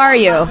fuck are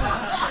you?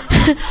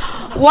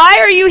 Why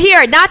are you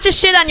here? Not to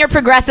shit on your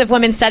progressive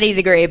women's study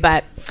degree,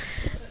 but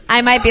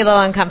I might be a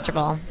little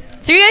uncomfortable.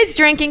 So you guys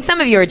drinking?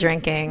 Some of you are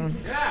drinking.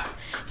 Yeah.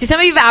 Do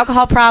some of you have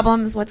alcohol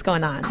problems? What's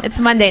going on? It's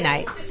Monday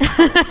night.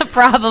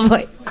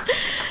 Probably.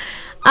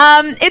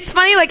 It's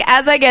funny, like,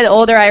 as I get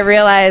older,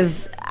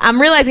 I'm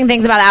realizing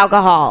things about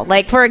alcohol.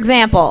 Like, for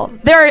example,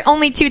 there are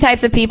only two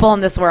types of people in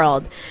this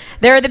world.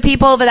 There are the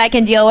people that I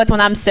can deal with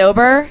when I'm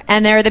sober,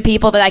 and there are the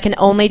people that I can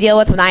only deal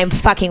with when I'm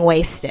fucking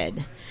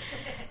wasted.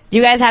 Do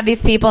you guys have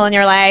these people in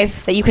your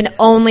life that you can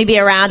only be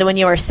around when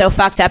you are so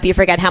fucked up you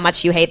forget how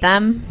much you hate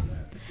them?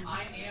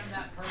 I am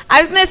that person. I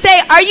was going to say,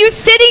 are you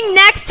sitting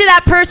next to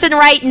that person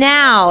right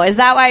now? Is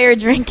that why you're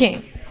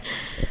drinking?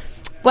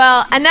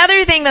 Well,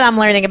 another thing that I'm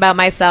learning about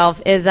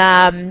myself is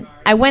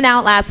I went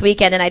out last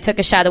weekend and I took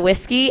a shot of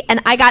whiskey and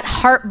I got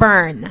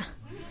heartburn.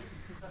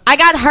 I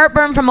got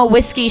heartburn from a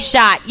whiskey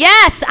shot.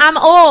 Yes, I'm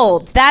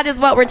old. That is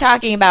what we're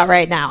talking about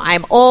right now.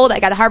 I'm old. I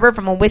got heartburn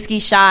from a whiskey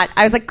shot.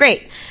 I was like,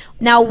 great.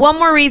 Now, one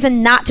more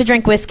reason not to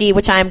drink whiskey,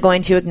 which I am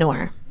going to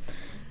ignore.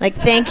 Like,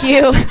 thank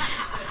you.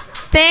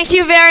 Thank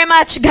you very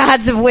much,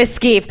 gods of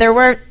whiskey. If there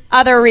were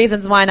other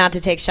reasons why not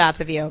to take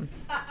shots of you.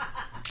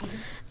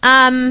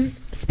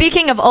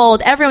 Speaking of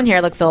old, everyone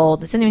here looks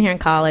old. Is anyone here in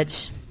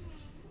college?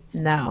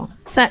 No.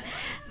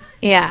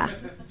 Yeah.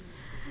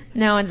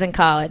 No one's in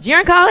college.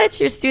 You're in college?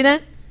 You're a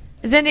student?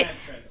 Is any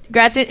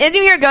grad student?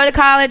 Anyone here go to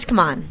college? Come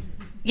on.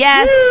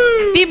 Yes.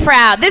 Woo! Be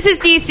proud. This is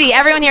DC.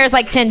 Everyone here is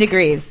like 10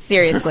 degrees.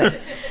 Seriously.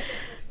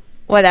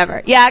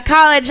 Whatever. Yeah,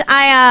 college.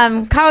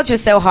 College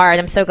was so hard.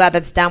 I'm so glad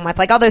that's done with.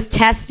 Like all those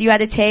tests you had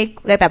to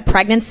take, like that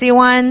pregnancy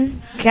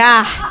one.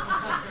 God.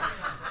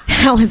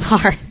 That was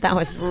hard. That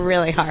was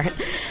really hard.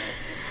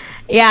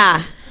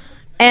 Yeah.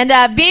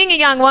 And being a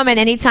young woman,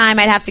 anytime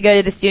I'd have to go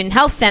to the student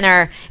health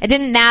center, it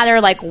didn't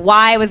matter like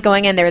why I was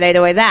going in there. They'd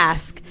always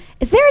ask,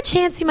 is there a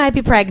chance you might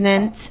be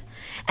pregnant?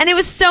 And it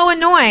was so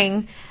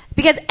annoying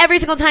because every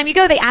single time you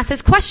go, they ask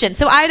this question.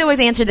 So I'd always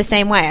answer the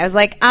same way. I was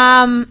like,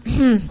 I'm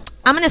in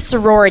a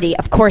sorority.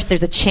 Of course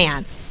there's a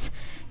chance.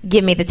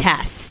 Give me the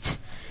test.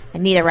 I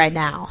need it right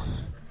now.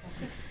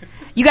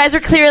 You guys are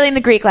clearly in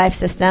the Greek life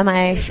system.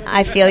 I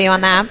feel you on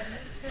that.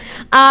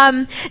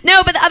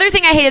 No, but the other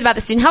thing I hated about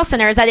the student health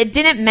center is that it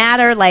didn't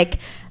matter, like,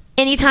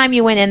 anytime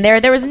you went in there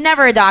was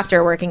never a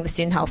doctor working the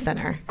student health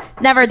center.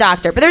 Never a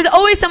doctor. But there's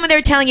always someone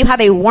there telling you how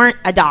they weren't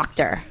a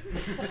doctor.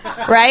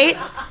 Right?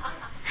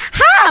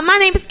 Hi, my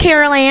name is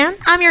Carol Ann.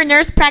 I'm your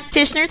nurse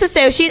practitioner's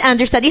associate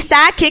understudy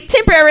sidekick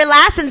temporary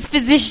licensed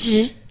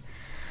physician.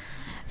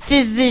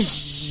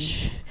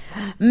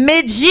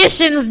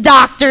 Magician's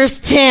doctor's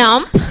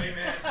temp.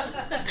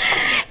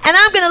 And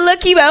I'm going to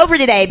look you over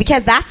today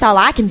because that's all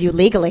I can do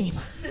legally.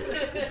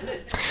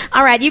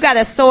 All right, you got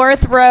a sore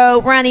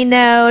throat, runny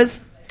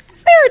nose.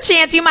 Is there a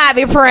chance you might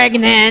be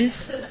pregnant?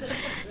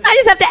 I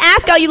just have to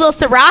ask all you little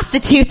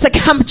serostitutes that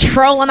come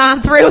trolling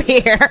on through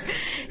here.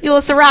 You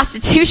little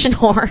serostitution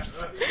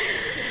whores.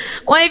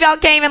 One of y'all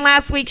came in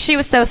last week. She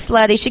was so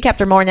slutty. She kept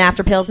her morning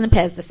after pills in a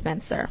Pez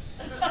dispenser.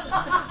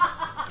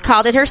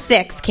 Called it her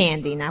sex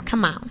candy. Now,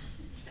 come on.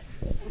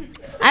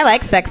 I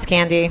like sex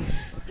candy.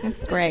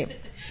 That's great.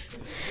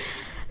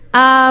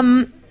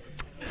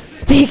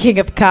 Speaking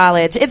of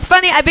college, it's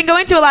funny. I've been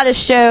going to a lot of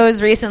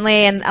shows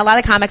recently, and a lot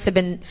of comics have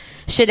been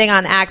shitting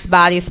on Axe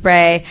body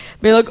spray.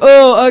 Be like,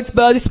 oh, Axe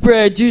body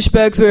spray,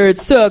 douchebags wear it,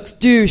 sucks,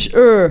 douche,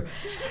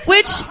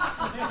 Which,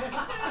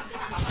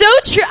 so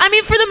true. I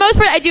mean, for the most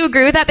part, I do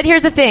agree with that, but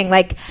here's the thing.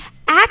 Like,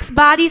 Axe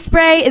body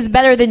spray is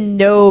better than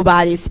no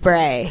body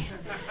spray.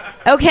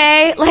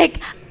 Okay?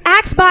 Like,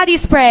 Axe body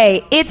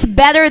spray, it's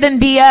better than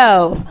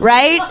BO,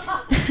 right?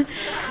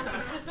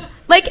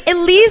 Like, at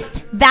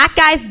least that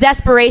guy's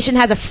desperation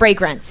has a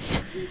fragrance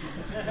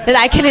that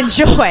I can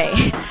enjoy.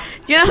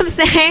 Do you know what I'm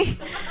saying?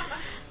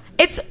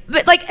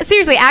 But like,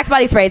 seriously, Axe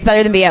body spray, it's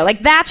better than BO.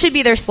 Like, that should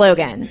be their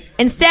slogan.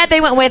 Instead,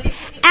 they went with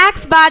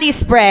Axe body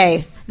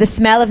spray, the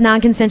smell of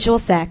non-consensual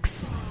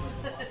sex.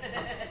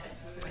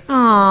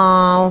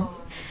 Aww.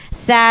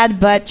 Sad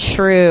but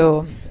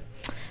true.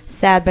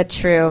 Sad but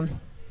true.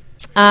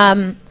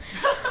 I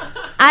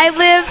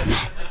live...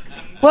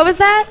 What was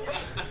that?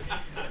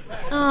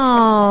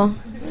 Oh,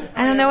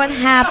 I don't know what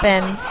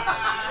happened.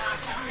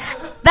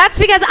 That's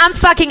because I'm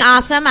fucking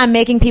awesome. I'm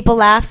making people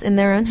laugh in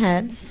their own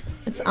heads.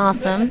 It's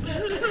awesome.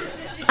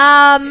 So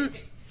I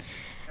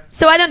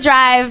don't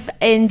drive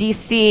in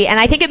D.C., and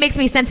I think it makes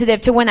me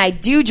sensitive to when I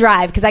do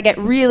drive because I get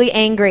really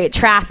angry at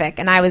traffic.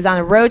 And I was on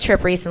a road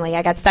trip recently.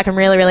 I got stuck in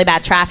really, really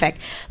bad traffic,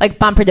 like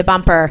bumper to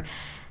bumper.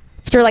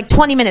 For like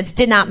 20 minutes,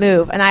 did not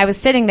move. And I was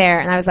sitting there,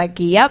 and I was like,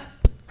 yep,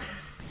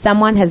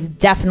 someone has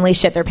definitely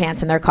shit their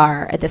pants in their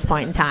car at this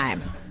point in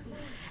time.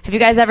 Have you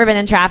guys ever been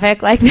in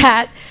traffic like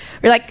that?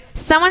 You're like,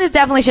 someone has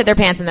definitely shit their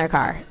pants in their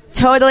car.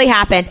 Totally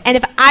happened. And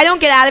if I don't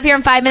get out of here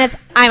in 5 minutes,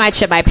 I might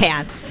shit my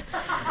pants.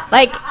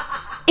 Like,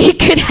 it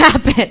could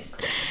happen.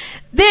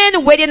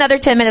 Then, wait another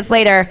 10 minutes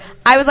later,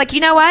 I was like,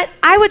 you know what?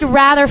 I would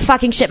rather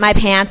fucking shit my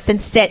pants than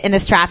sit in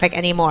this traffic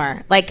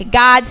anymore. Like,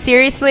 God,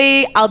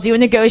 seriously, I'll do a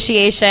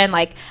negotiation.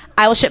 Like,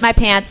 I will shit my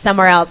pants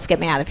somewhere else. Get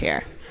me out of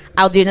here.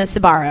 I'll do it in a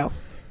Subaru.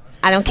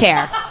 I don't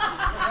care.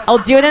 I'll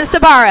do it in a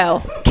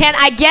Subaru. Can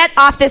I get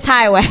off this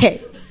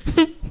highway?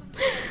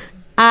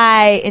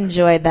 I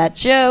enjoyed that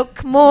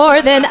joke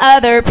more than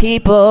other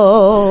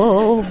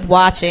people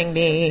watching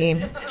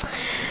me.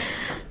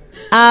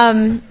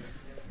 I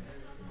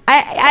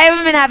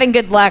haven't been having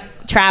good luck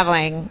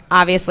traveling,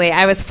 obviously.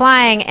 I was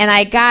flying, and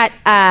I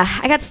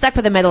got stuck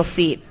with a middle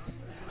seat,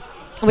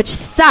 which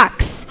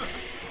sucks.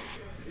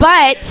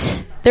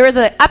 But there was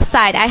an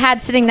upside. I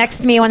had sitting next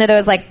to me one of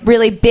those, like,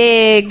 really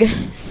big,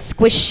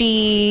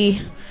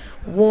 squishy,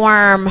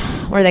 warm,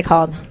 what are they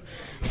called?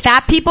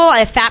 Fat people. I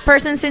had a fat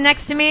person sitting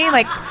next to me,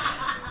 like,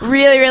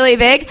 really, really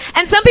big.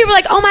 And some people are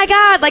like, oh, my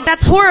God, like,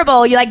 that's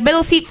horrible. You like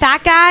middle seat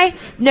fat guy?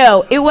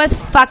 No, it was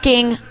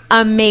fucking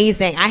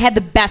amazing. I had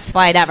the best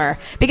flight ever.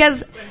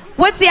 Because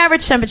what's the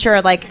average temperature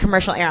of, like, a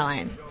commercial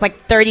airline? It's like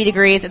 30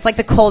 degrees. It's like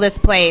the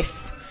coldest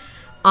place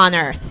on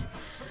Earth.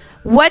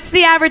 What's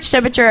the average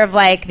temperature of,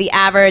 like, the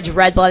average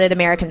red-blooded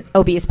American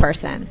obese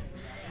person?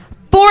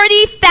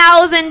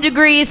 40,000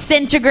 degrees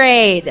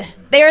centigrade.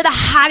 They are the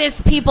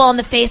hottest people on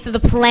the face of the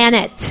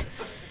planet.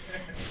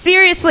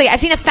 Seriously, I've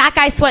seen a fat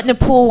guy sweat in a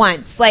pool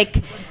once. Like,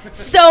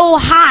 so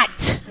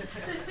hot.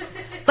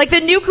 Like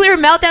the nuclear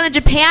meltdown in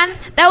Japan,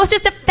 that was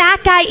just a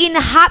fat guy eating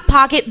a Hot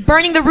Pocket,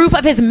 burning the roof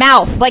of his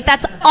mouth. Like,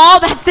 that's all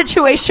that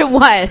situation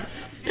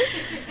was.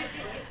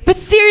 But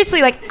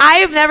seriously, like, I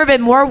have never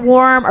been more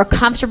warm or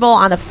comfortable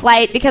on a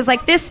flight because,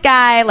 like, this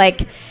guy,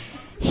 like,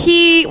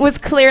 he was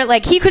clear,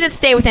 like, he couldn't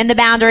stay within the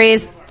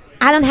boundaries.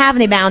 I don't have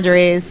any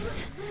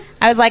boundaries.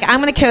 I was like,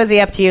 I'm going to cozy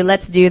up to you.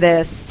 Let's do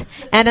this.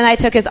 And then I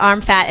took his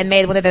arm fat and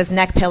made one of those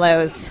neck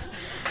pillows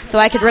so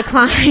I could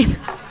recline.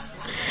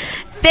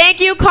 Thank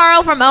you,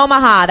 Carl from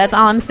Omaha. That's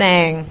all I'm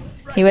saying.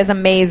 He was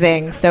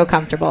amazing. So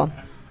comfortable.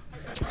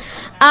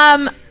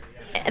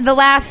 The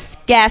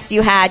last guest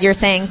you had, you're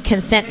saying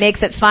consent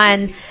makes it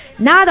fun.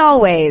 Not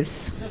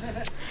always.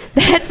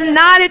 That's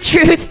not a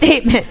true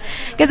statement.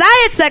 Because I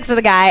had sex with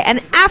a guy,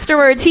 and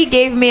afterwards he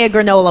gave me a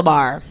granola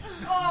bar.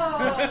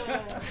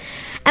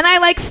 And I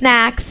like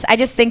snacks. I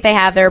just think they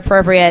have their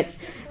appropriate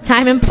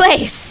time and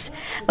place.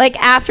 Like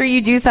after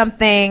you do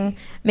something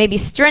maybe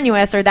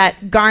strenuous or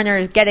that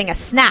garners getting a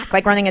snack,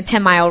 like running a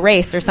 10-mile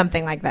race or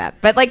something like that.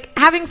 But like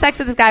having sex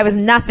with this guy was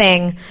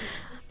nothing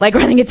like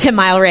running a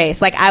 10-mile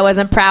race. Like I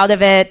wasn't proud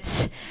of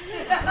it.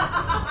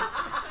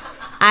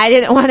 I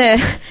didn't want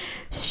to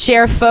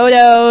share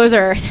photos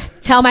or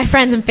tell my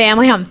friends and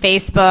family on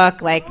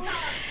Facebook. Like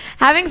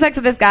having sex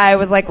with this guy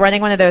was like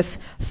running one of those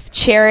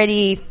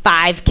charity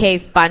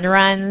 5K fun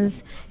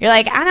runs. You're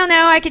like, I don't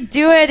know, I could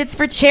do it. It's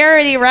for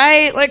charity,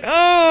 right? Like,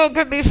 oh, it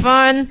could be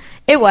fun.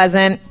 It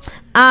wasn't.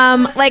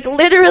 Like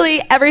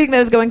literally everything that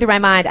was going through my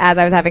mind as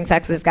I was having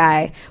sex with this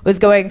guy would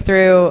go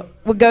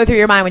through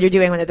your mind when you're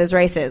doing one of those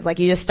races. Like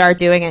you just start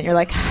doing it and you're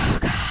like, oh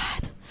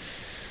God,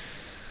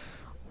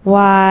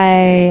 why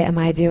am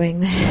I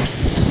doing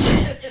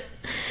this?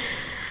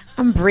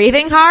 I'm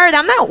breathing hard.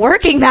 I'm not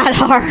working that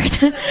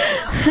hard.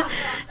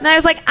 And I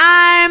was like,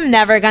 I'm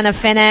never going to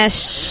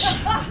finish.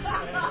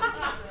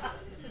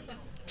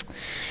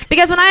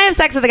 Because when I have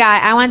sex with a guy,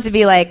 I want it to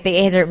be like the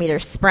 800-meter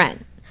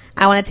sprint.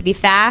 I want it to be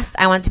fast,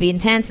 I want it to be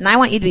intense, and I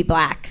want you to be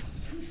black.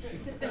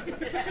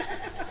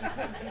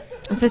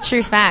 It's a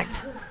true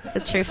fact. It's a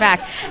true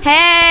fact.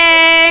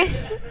 Hey!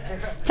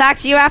 Talk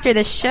to you after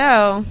the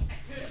show.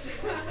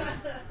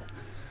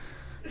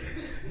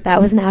 That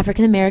was an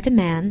African-American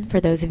man, for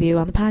those of you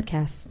on the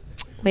podcast,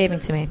 waving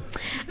to me.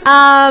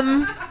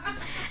 No,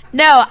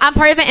 I'm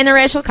part of an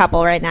interracial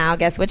couple right now.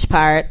 Guess which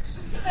part?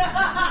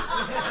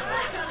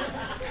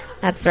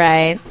 That's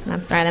right.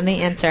 I'm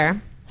the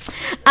inter.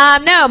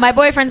 No, my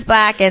boyfriend's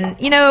black, and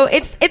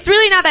it's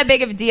really not that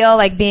big of a deal.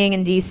 Like being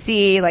in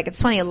DC, like it's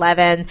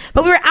 2011.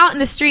 But we were out in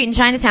the street in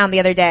Chinatown the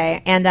other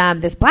day, and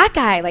this black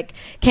guy like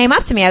came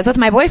up to me. I was with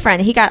my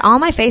boyfriend. He got all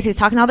in my face. He was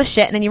talking all the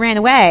shit, and then he ran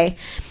away.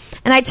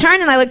 And I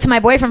turned and I looked to my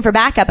boyfriend for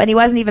backup, and he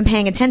wasn't even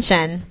paying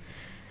attention.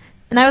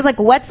 And I was like,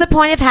 "What's the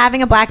point of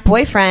having a black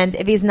boyfriend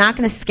if he's not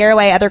going to scare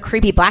away other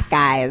creepy black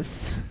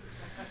guys?"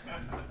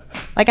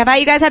 Like, I thought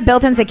you guys had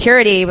built-in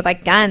security with,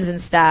 like, guns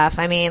and stuff.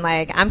 I mean,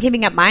 like, I'm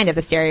keeping up mind of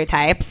the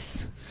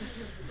stereotypes.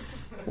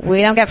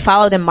 We don't get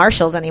followed in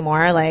marshals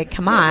anymore. Like,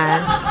 come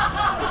on.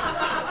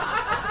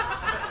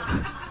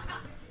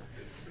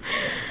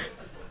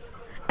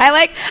 I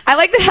like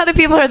how the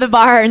people at the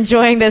bar are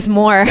enjoying this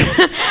more.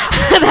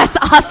 That's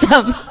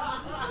awesome.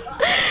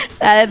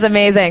 That is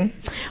amazing.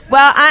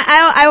 Well,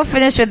 I will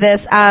finish with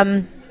this.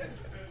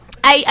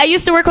 I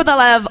used to work with a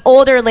lot of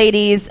older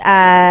ladies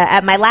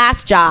at my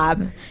last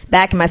job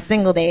back in my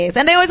single days.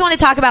 And they always want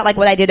to talk about like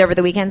what I did over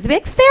the weekends. They'd be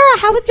like, Sarah,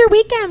 how was your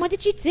weekend? What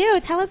did you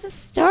do? Tell us a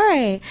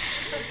story.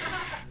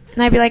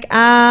 And I'd be like,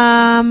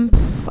 I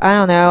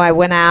don't know. I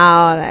went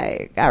out.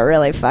 I got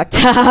really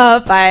fucked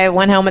up. I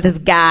went home with this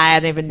guy. I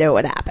didn't even know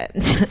what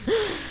happened.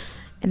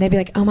 And they'd be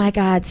like, oh my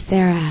God,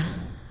 Sarah,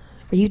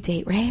 were you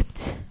date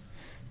raped?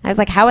 I was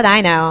like, how would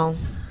I know?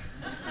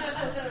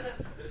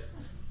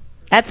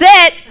 That's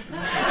it.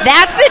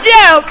 That's the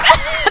joke.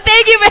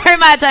 Thank you very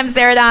much. I'm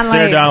Sarah Donnelly.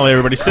 Sarah Donnelly,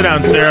 everybody. Sit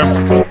down, Sarah.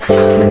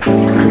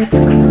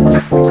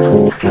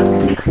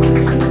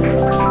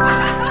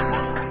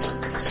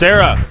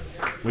 Sarah,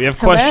 we have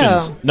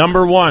questions. Hello.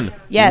 Number one.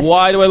 Yes.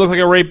 Why do I look like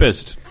a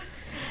rapist?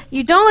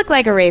 You don't look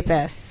like a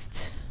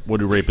rapist. What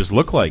do rapists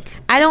look like?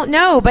 I don't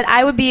know, but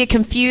I would be a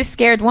confused,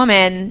 scared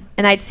woman,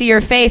 and I'd see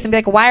your face and be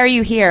like, why are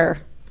you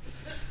here?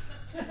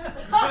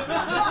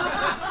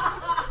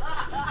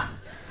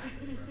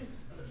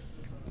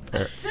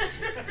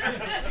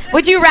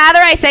 Would you rather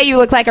I say you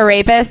look like a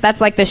rapist? That's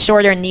like the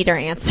shorter, neater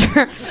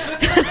answer.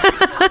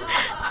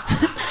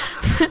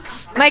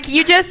 Like,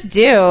 you just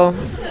do.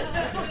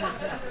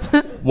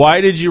 Why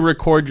did you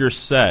record your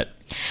set?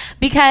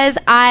 Because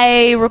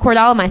I record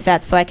all of my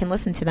sets so I can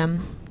listen to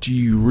them. Do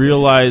you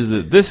realize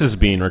that this is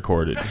being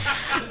recorded?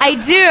 I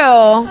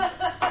do.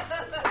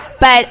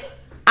 But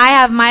I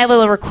have my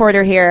little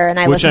recorder here, and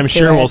I Which listen I'm to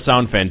sure it. will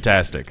sound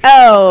fantastic.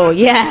 Oh,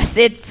 yes.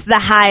 It's the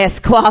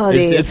highest quality.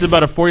 It's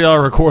about a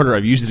 $40 recorder.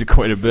 I've used it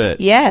quite a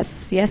bit.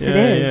 Yes, it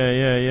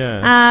is.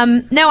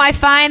 Yeah. No, I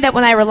find that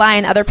when I rely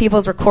on other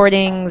people's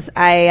recordings,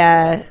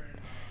 I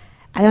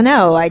don't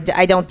know. I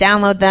don't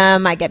download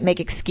them. I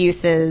make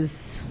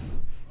excuses.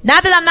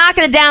 Not that I'm not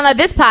going to download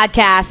this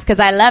podcast because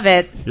I love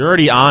it. You're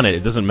already on it. It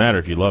doesn't matter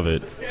if you love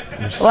it.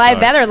 Well, I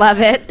better love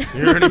it.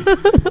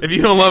 If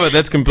you don't love it,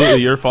 that's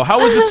completely your fault.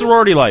 How was the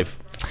sorority life?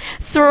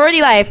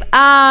 Sorority life.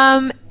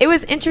 It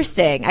was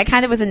interesting. I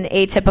kind of was an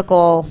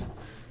atypical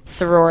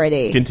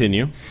sorority.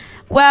 Continue.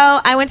 Well,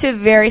 I went to a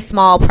very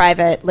small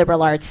private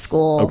liberal arts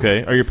school.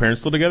 Okay. Are your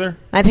parents still together?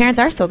 My parents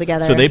are still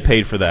together. So they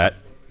paid for that.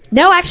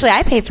 No, actually,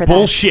 I paid for that.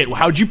 Bullshit.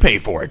 How'd you pay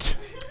for it?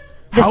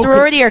 The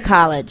sorority or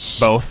college?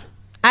 Both.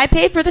 I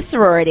paid for the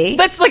sorority.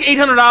 That's like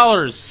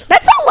 $800.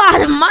 That's a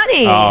lot of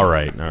money. All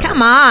right.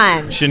 Come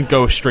on. Shouldn't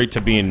go straight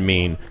to being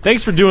mean.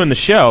 Thanks for doing the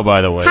show,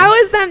 by the way. How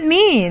is that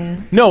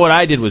mean? No, what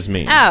I did was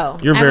mean. Oh.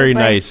 You're very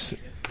nice.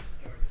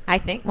 I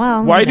think,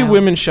 well. Why do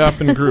women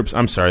shop in groups?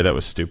 I'm sorry, that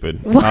was stupid.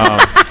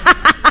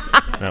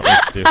 That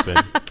was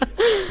stupid.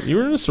 You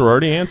were in a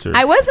sorority, answer.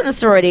 I was in a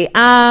sorority.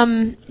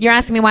 You're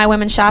asking me why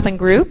women shop in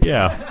groups?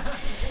 Yeah.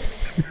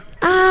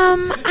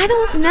 I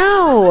don't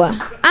know.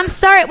 I'm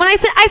sorry. When I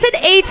said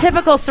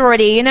atypical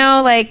sorority,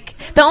 like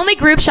the only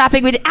group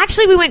shopping we did,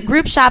 actually we went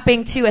group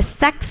shopping to a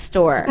sex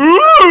store.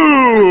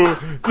 Ooh!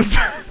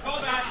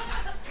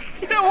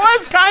 It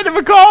was kind of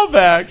a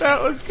callback.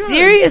 That was good.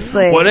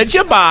 Seriously. What did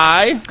you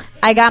buy?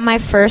 I got my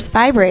first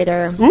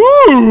vibrator.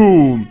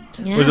 Ooh!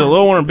 Yeah. Was it a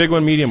little one or a big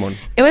one, medium one?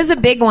 It was a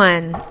big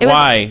one.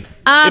 Why?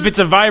 If it's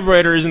a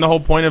vibrator, isn't the whole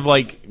point of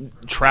like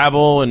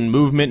travel and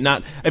movement?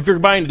 Not if you're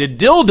buying a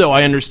dildo,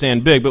 I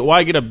understand big, but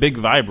why get a big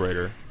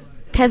vibrator?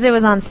 Because it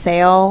was on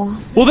sale.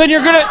 Well, then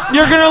you're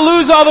gonna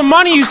lose all the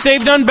money you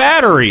saved on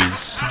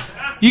batteries.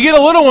 You get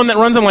a little one that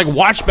runs on like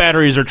watch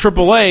batteries or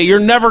AAA, you're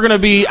never gonna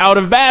be out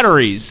of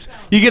batteries.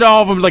 You get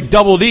all of them like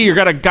Double D, you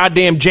got a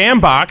goddamn jam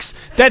box.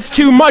 That's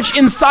too much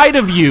inside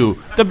of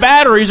you. The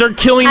batteries are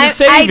killing the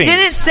savings. I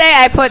didn't say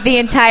I put the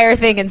entire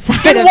thing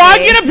inside then of why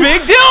me. get a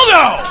big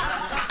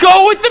dildo?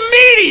 Go with the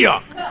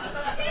medium.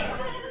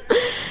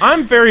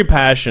 I'm very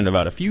passionate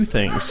about a few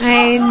things.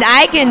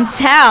 I can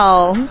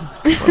tell.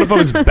 One of them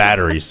is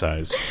battery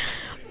size.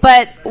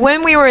 But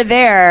when we were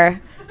there...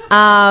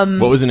 what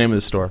was the name of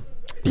the store?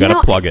 You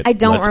gotta plug it. I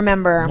don't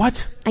remember.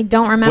 What? I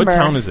don't remember. What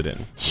town is it in?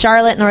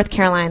 Charlotte, North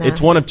Carolina.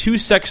 It's one of 2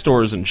 sex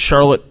stores in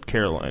Charlotte,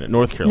 Carolina.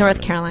 North Carolina.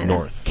 North Carolina.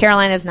 North.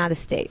 Carolina is not a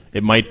state.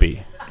 It might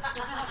be.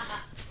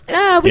 We In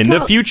call the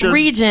it future.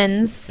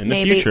 Regions, In the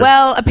maybe. future.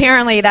 Well,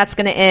 apparently that's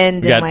going to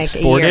end You in got like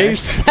 4 a year. days?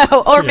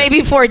 So, or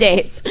maybe 4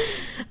 days.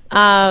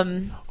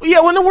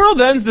 Yeah, when the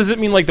world ends, does it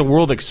mean like the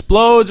world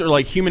explodes or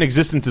like human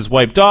existence is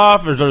wiped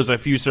off or there's a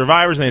few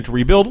survivors and they have to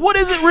rebuild? What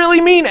does it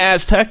really mean,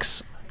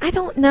 Aztecs? I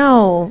don't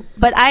know,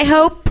 but I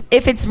hope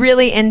if it's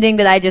really ending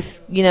that I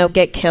just,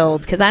 get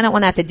killed because I don't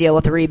want to have to deal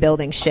with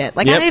rebuilding shit.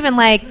 Like, Yep. I don't even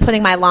like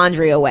putting my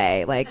laundry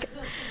away. Like,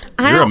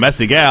 You're a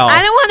messy gal.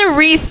 I don't want to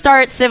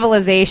restart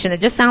civilization.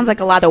 It just sounds like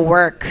a lot of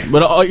work.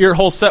 But your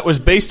whole set was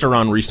based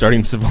around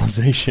restarting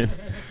civilization.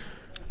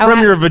 Oh,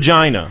 From your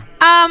vagina.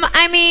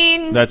 I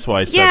mean... That's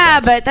why I said yeah,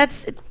 that. but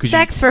that's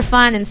sex for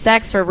fun and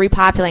sex for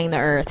repopulating the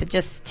earth. It's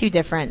just 2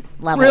 different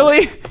levels.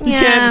 Really? You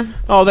Yeah. can't?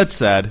 Oh, that's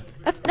sad.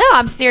 No,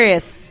 I'm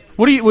serious.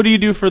 What do you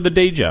do for the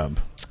day job?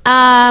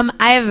 I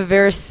have a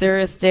very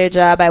serious day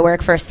job. I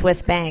work for a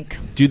Swiss bank.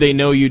 Do they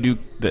know you do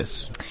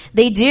this?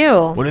 They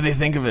do. What do they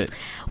think of it?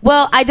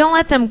 Well, I don't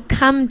let them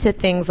come to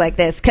things like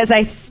this because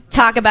I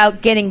talk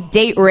about getting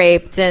date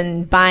raped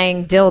and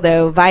buying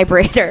dildo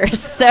vibrators.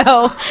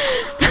 So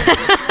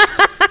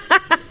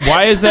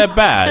Why is that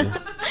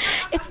bad?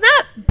 it's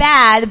not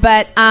bad,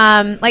 but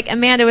like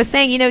Amanda was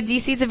saying,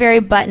 DC's a very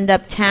buttoned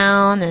up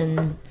town,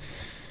 and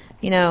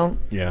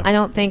Yeah. I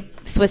don't think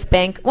Swiss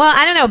bank. Well,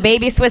 I don't know.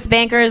 Baby Swiss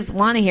bankers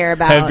want to hear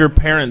about. Have your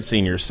parents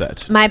seen your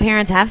set? My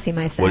parents have seen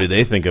my set. What do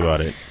they think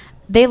about it?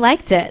 They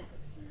liked it.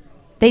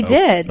 They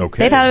did.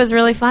 okay. They thought it was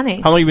really funny.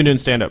 How long have you been doing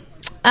stand-up?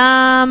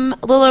 A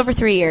little over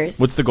 3 years.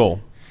 What's the goal?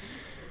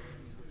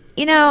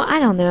 I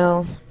don't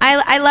know.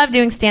 I love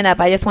doing stand-up.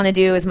 I just want to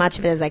do as much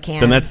of it as I can.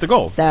 Then that's the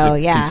goal. So, to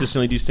yeah.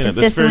 consistently do stand-up.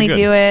 Consistently That's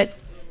very good. do it.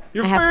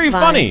 You're I have very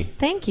fun. funny.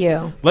 Thank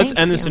you. Let's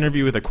Thank end this you.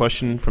 interview with a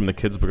question from the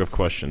Kids Book of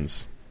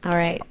Questions. All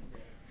right.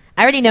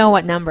 I already know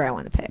what number I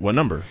want to pick. What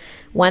number?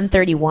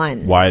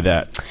 131. Why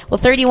that? Well,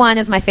 31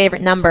 is my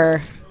favorite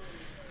number,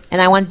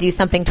 and I want to do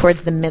something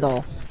towards the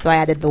middle, so I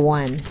added the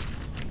 1.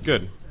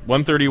 Good.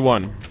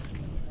 131.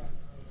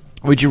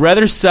 Would you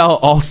rather sell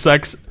all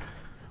sex...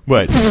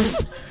 What?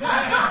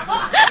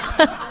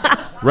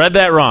 Read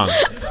that wrong.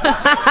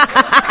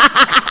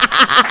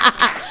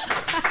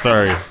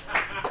 Sorry.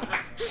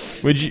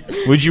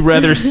 Would you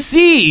rather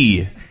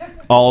see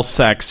all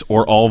sex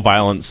or all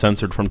violence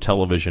censored from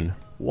television?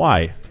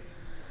 Why?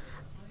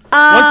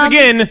 Once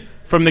again,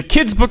 from the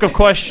Kids Book of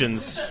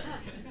Questions.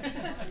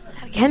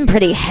 Again,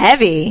 pretty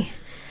heavy.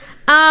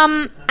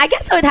 I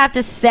guess I would have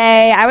to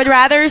say I would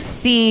rather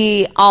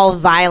see all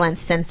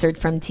violence censored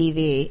from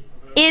TV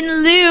in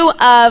lieu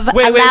of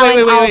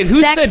allowing all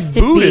Who sex said to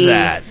boo be. to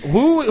that?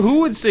 Who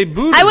would say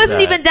boo to I wasn't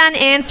that? even done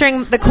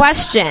answering the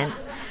question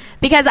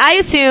because I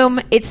assume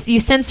it's you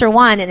censor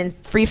one and then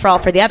free for all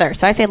for the other.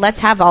 So I say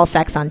let's have all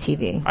sex on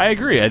TV. I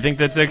agree. I think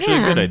that's actually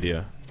a good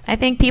idea. I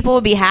think people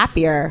will be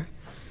happier.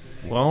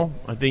 Well,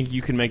 I think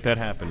you can make that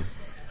happen.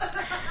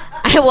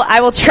 I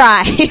will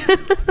try. I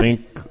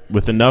think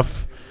with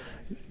enough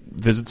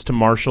visits to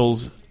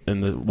Marshall's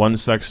and the one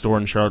sex store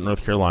in Charlotte,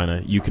 North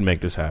Carolina, you can make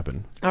this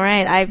happen. All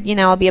right,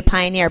 I'll be a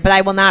pioneer, but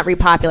I will not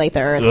repopulate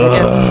the earth. So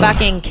just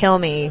fucking kill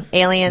me,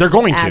 aliens. They're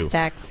going to.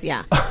 Aztecs,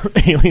 yeah.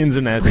 Aliens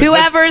and Aztecs.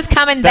 Whoever's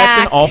coming That's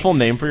back. an awful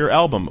name for your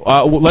album.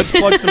 Let's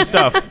plug some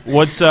stuff.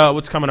 What's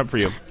coming up for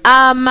you?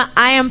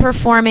 I am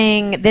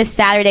performing this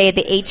Saturday at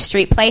the H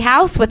Street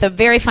Playhouse with a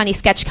very funny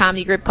sketch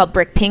comedy group called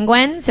Brick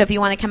Penguin. So if you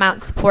want to come out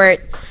and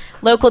support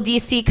local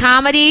DC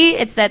comedy,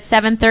 it's at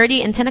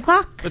 7:30 and 10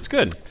 o'clock. That's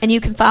good. And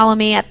you can follow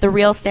me at The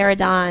Real Sarah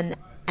Dawn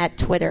at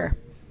Twitter.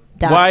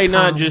 Why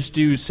not just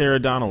do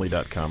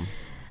SarahDonnelly.com?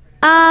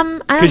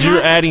 Because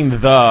you're adding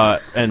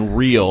the and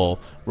real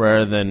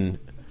rather than...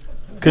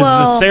 Because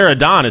the Sarah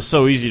Dawn is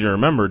so easy to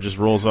remember. It just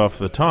rolls off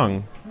the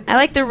tongue. I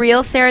like The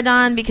Real Sarah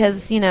Dawn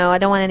because, I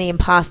don't want any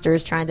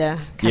imposters trying to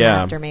come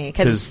after me.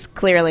 Because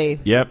clearly...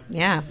 Yep.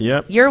 Yeah.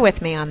 Yep. You're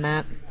with me on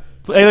that.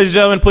 Hey, ladies and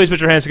gentlemen, please put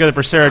your hands together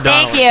for Sarah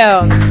Donnelly. Thank you.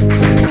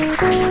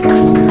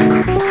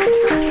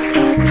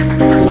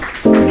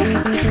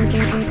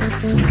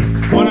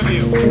 One of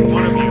you.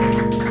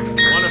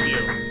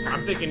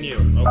 I'm thinking you.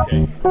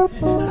 Okay.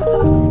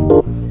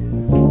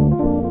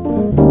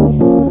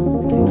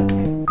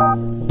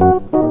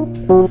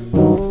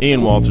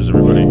 Ian Walters,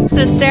 everybody.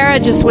 So Sarah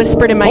just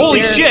whispered in my ear.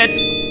 Holy shit!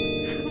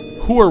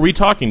 Who are we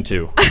talking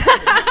to?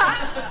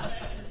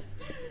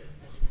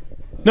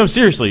 No,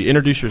 seriously,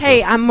 introduce yourself.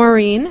 Hey, I'm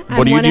Maureen.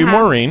 What do you do,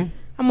 Maureen?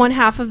 I'm one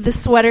half of the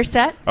sweater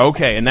set.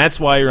 Okay, and that's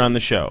why you're on the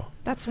show.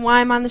 That's why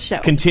I'm on the show.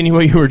 Continue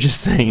what you were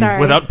just saying Sorry.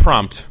 without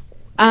prompt.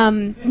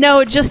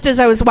 No, just as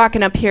I was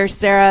walking up here,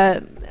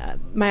 Sarah,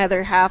 my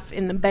other half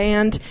in the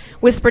band,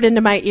 whispered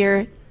into my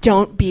ear,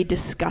 "Don't be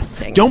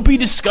disgusting." Don't be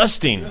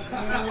disgusting.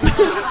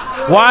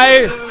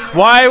 Why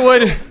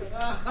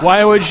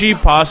would she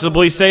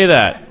possibly say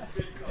that?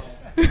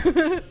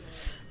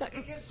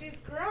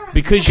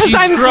 Because she's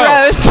I'm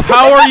gross. gross.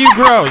 How are you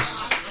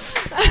gross?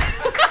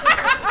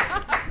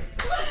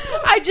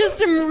 I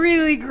just am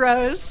really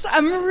gross.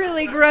 I'm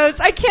really gross.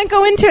 I can't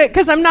go into it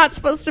because I'm not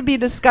supposed to be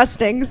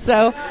disgusting,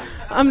 so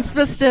I'm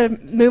supposed to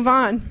move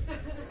on.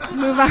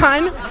 Move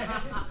on.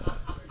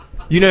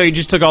 You know, you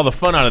just took all the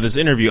fun out of this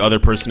interview, other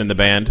person in the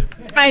band.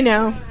 I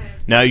know.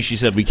 Now she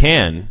said we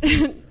can.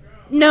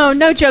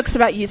 No jokes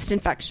about yeast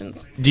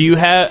infections. Do you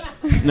have...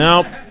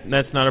 No,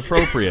 that's not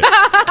appropriate.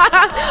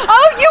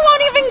 Oh, you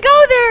won't even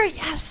go there.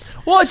 Yes.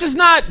 Well, it's just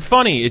not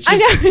funny. It's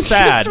just I know, it's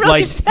sad. just really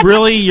Like, sad.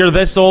 really, you're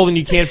this old and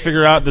you can't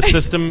figure out the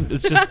system?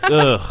 It's just,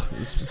 ugh,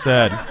 it's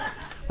sad.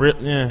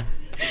 Yeah.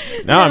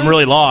 Now I'm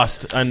really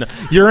lost. And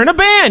you're in a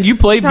band. You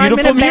play So I'm in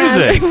beautiful a band.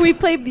 music. We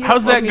play beautiful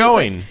How's that music.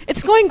 going?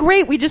 It's going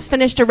great. We just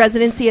finished a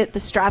residency at the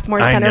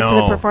Strathmore I Center for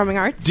the know. Performing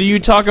Arts. Do you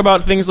talk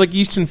about things like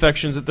yeast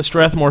infections at the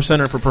Strathmore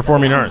Center for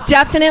Performing Arts?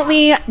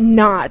 Definitely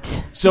not.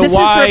 So this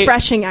why is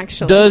refreshing,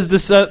 actually. Does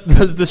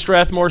the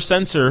Strathmore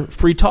censor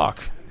free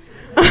talk?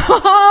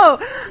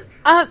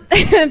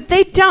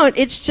 They don't.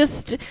 It's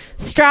just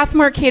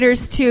Strathmore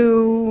caters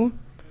to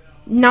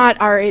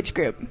not our age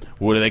group.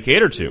 What do they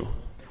cater to?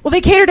 Well,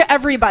 they cater to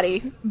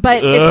everybody,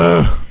 but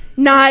Ugh. it's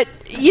not,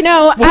 you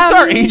know... What's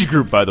our age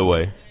group, by the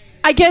way?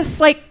 I guess,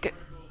 like,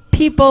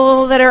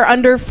 people that are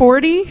under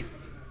 40,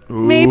 Ooh,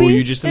 maybe.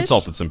 you just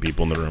insulted some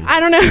people in the room. I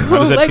don't know. How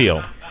does that Like,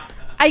 feel?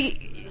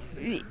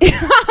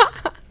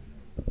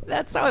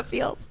 That's how it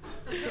feels.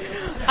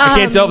 I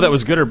can't tell if that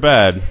was good or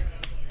bad.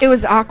 It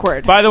was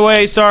awkward. By the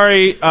way,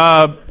 sorry,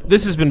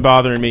 this has been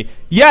bothering me.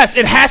 Yes,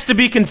 it has to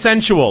be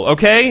consensual,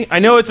 okay? I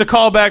know it's a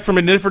callback from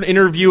a different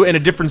interview and a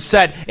different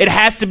set. It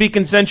has to be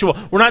consensual.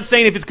 We're not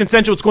saying if it's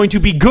consensual it's going to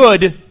be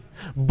good,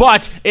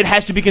 but it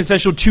has to be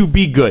consensual to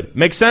be good.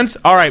 Make sense?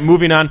 All right,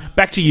 moving on.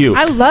 Back to you.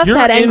 I love You're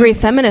that in angry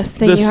feminist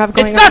thing you have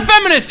going It's on. not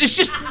feminist. It's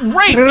just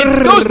rape.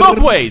 It goes both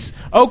ways.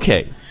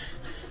 Okay.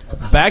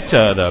 Back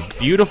to the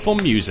beautiful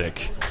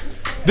music.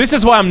 This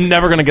is why I'm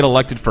never going to get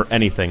elected for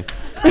anything.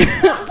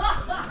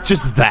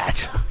 Just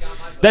that.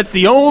 That's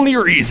the only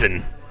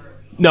reason.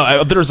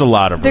 No, there's a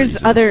lot of There's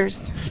reasons.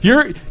 others.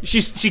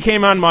 She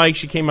came on mic.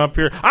 She came up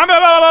here.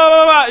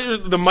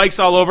 The mic's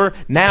all over.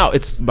 Now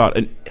it's about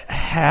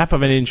half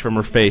of an inch from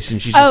her face,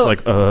 and she's just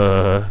like,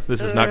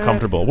 this is not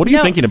comfortable. What are you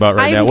No, thinking about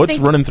right I'm now? What's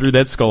running through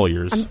that skull of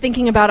yours? I'm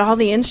thinking about all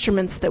the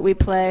instruments that we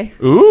play.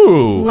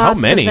 Ooh, Lots how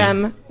many? of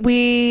them.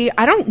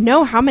 I don't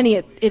know how many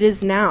it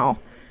is now.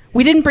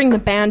 We didn't bring the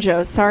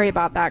banjos. Sorry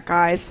about that,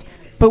 guys.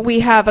 But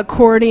we have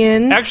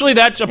accordion. Actually,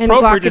 that's and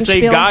appropriate to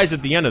say glockenspiel. guys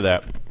at the end of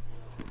that.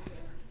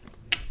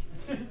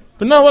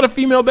 But not a lot of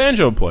female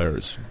banjo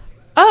players.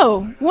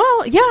 Oh,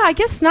 well, yeah, I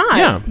guess not.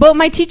 Yeah. Well,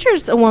 my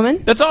teacher's a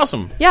woman. That's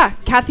awesome. Yeah,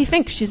 Kathy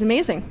Fink. She's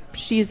amazing.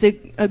 She's a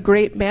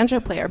great banjo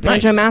player.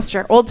 Banjo Nice.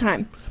 master. Old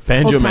time.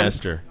 Banjo Old time.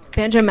 master.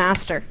 Banjo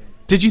master.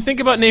 Did you think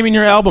about naming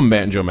your album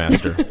Banjo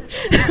Master?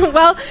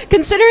 Well,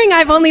 considering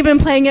I've only been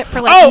playing it for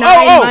like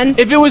 9 months.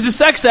 If it was a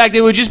sex act,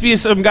 it would just be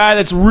some guy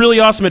that's really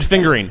awesome at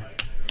fingering.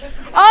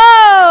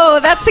 Oh,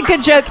 that's a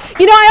good joke.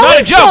 You know, I Not a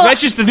always joke. feel, That's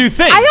just a new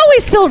thing. I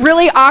always feel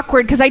really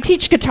awkward because I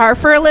teach guitar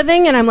for a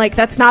living, and I'm like,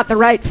 that's not the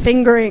right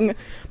fingering.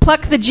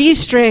 Pluck the G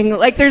string.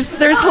 Like there's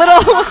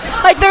little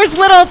there's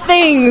little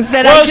things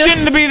that well, I just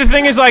shouldn't it be the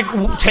thing is like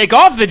take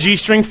off the G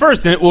string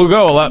first, and it will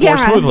go a lot more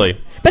smoothly.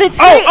 But it's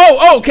great.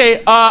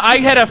 Okay. I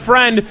had a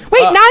friend.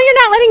 Wait, now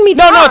you're not letting me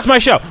talk. No, it's my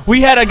show.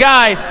 We had a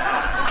guy,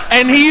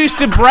 and he used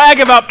to brag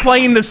about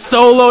playing the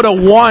solo to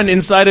one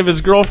inside of his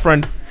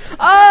girlfriend.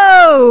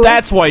 Oh,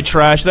 That's white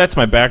trash. That's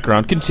my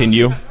background.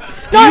 Continue. Do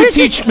No, you it's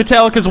teach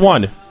Metallica's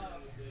one?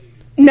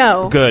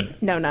 no. Good.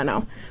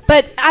 No.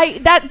 But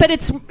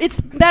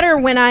it's better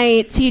when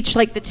I teach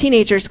like the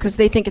teenagers because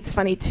they think it's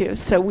funny too.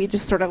 So we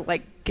just sort of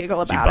like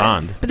giggle about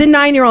bond. it. But the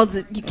 9-year-olds,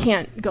 you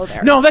can't go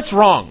there. No, that's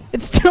wrong.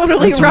 It's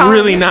totally That's wrong.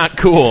 really not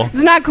cool.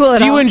 It's not cool at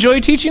Do all. you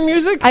enjoy teaching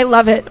music? I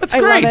love it. That's I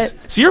great. love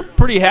it. So you're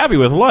pretty happy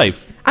with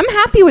life. I'm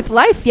happy with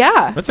life.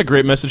 Yeah, That's a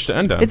great message to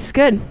end on. it's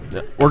good.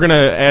 We're gonna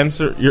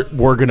answer.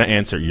 You're gonna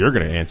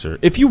answer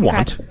if you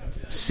want.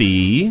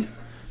 See,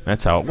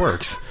 that's how it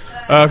works.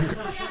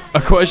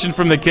 A question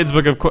from the kids'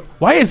 book of.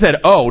 Why is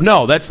that? Oh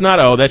no, that's not.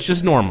 Oh, that's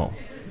just normal.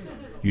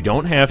 You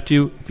don't have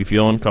to if you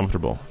feel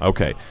uncomfortable.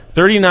 Okay,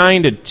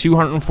 39 to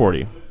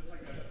 240. I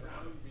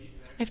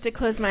have to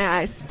close my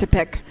eyes to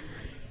pick.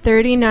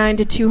 39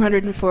 to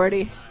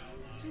 240.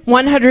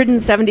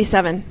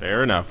 177.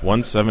 Fair enough.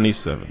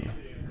 177.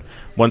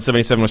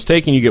 177 was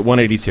taken. You get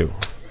 182.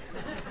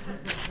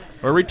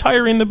 We're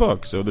retiring the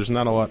book, so there's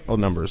not a lot of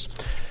numbers.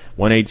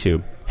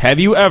 182. Have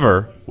you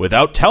ever,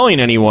 without telling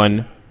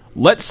anyone,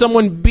 let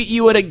someone beat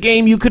you at a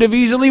game you could have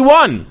easily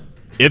won?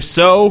 If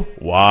so,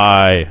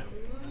 why?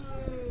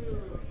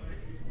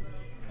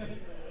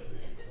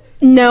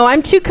 No,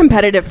 I'm too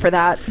competitive for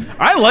that.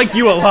 I like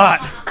you a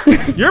lot.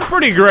 You're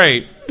pretty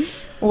great.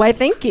 Why,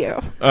 thank you.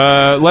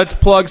 Let's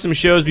plug some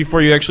shows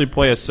before you actually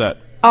play a set.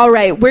 All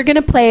right, we're going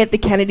to play at the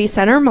Kennedy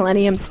Center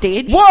Millennium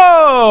Stage.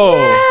 Whoa!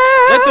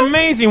 Yeah. That's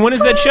amazing. When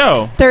is that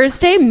show?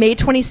 Thursday, May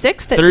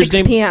 26th at 6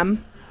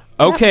 p.m.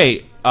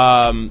 Okay,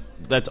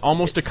 that's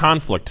almost a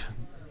conflict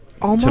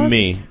Almost? to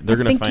me. They're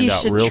going to find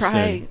out real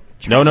soon.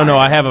 No.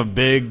 I have a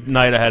big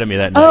night ahead of me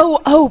that night.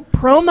 Oh,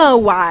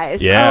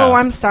 promo-wise. Yeah. Oh,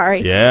 I'm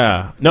sorry.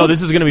 Yeah. No,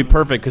 this is going to be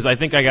perfect because I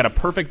think I got a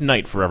perfect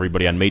night for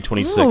everybody on May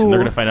 26th, and they're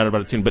going to find out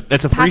about it soon. But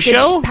that's a free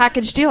show?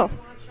 Package deal.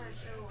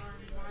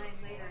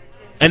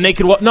 And they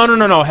could...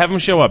 No. Have them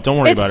show up. Don't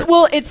worry about it.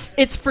 Well, it's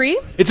free.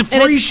 It's a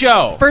free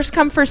show. First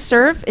come, first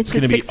serve. It's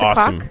at 6 o'clock.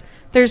 Awesome.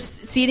 There's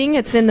seating.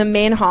 It's in the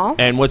main hall.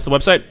 And what's the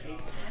website?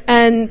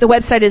 And the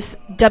website is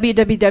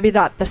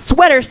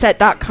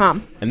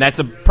www.thesweaterset.com. And that's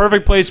a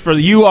perfect place for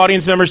you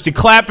audience members to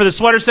clap for the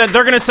sweater set.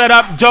 They're going to set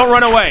up. Don't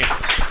run away.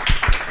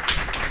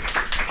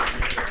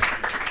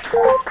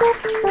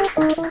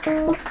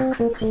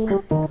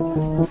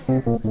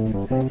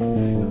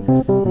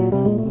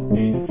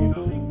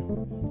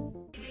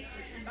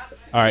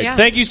 All right. Yeah.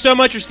 Thank you so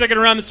much for sticking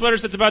around. The sweater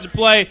set's about to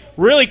play.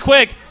 Really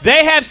quick,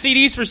 they have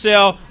CDs for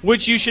sale,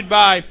 which you should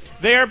buy.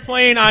 They are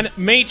playing on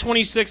May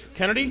 26th.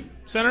 Kennedy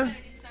Center?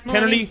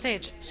 Kennedy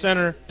Stage.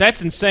 Center.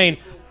 That's insane.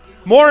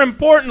 More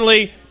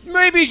importantly,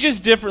 maybe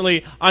just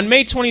differently, on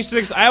May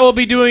 26th, I will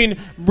be doing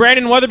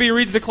Brandon Weatherby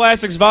Reads the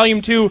Classics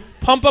Volume 2,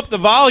 Pump Up the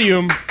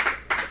Volume,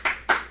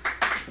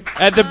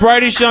 at the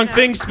Brightest Young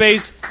Thing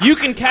space. You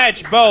can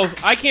catch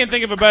both. I can't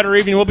think of a better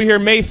evening. We'll be here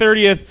May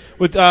 30th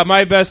with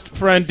my best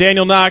friend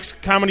Daniel Knox,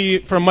 comedy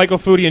from Michael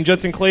Foodie and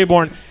Judson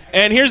Claiborne.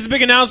 And here's the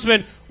big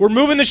announcement. We're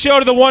moving the show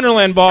to the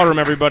Wonderland Ballroom,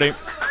 everybody.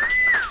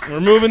 We're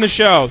moving the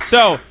show.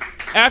 So,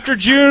 after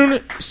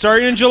June,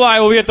 starting in July,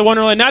 we'll be at the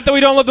Wonderland. Not that we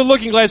don't love the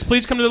Looking Glass.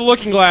 Please come to the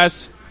Looking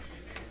Glass.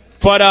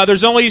 But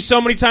there's only so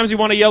many times we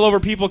want to yell over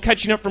people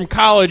catching up from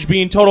college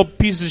being total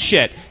pieces of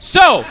shit.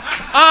 So,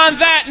 on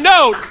that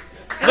note,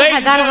 ladies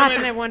and That'll happen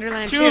gentlemen, at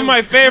Wonderland, two too. of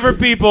my favorite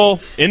people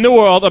in the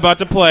world about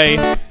to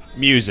play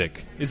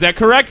music. Is that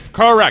correct?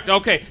 Correct.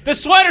 Okay. The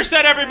sweater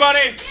set,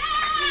 everybody.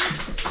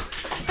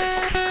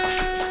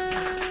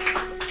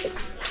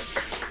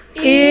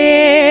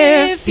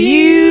 If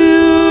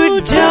you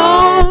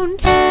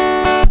don't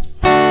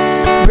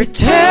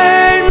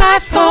return my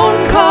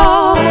phone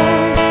call,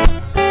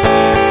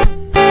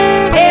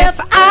 if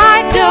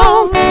I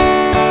don't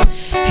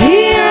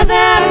hear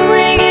that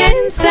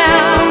ringing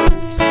sound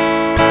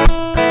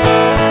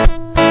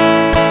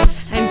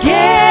and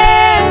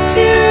get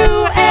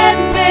to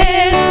end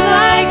this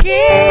like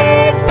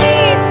it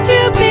needs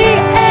to be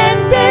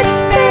ended,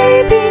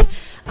 baby,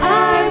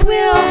 I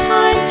will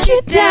hunt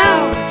you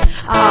down.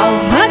 I'll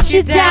hunt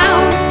you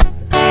down.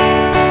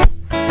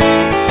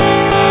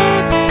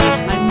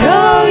 I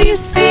know you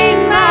see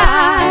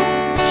my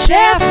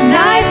chef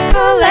knife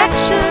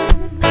collection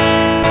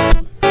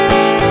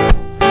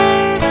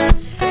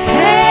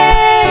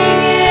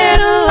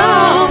hanging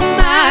along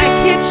my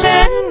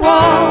kitchen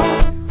wall.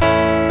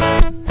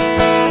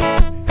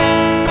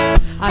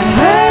 I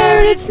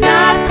heard it's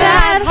not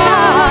that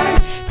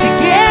hard to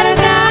get a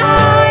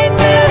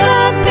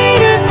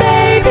 9mm,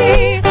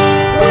 baby.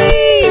 We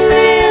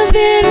live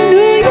in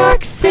New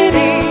York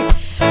City,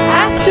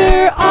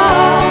 after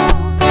all.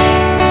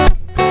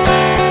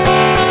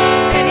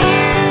 And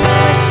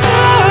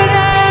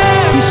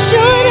you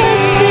should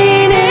have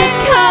seen it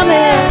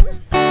coming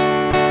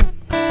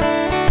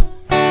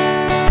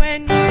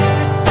when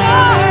you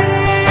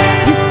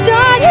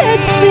started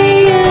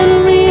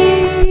seeing me.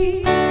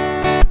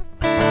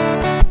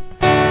 A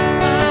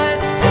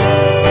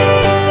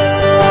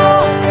single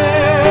old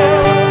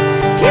girl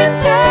can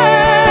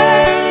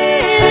turn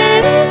in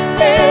an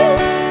instant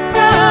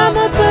from a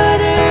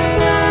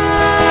butterfly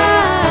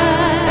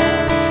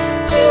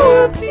to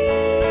a bee.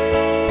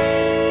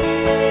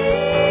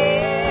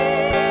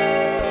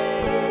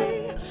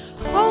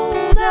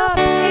 Hold up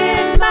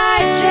in my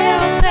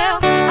jail cell,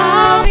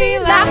 I'll be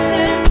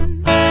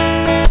laughing,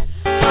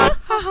 ha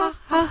ha ha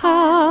ha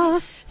ha,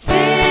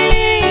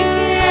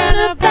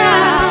 thinking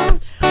about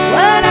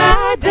what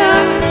I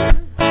done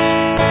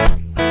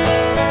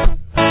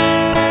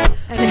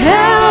and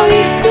how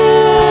you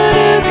could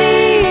have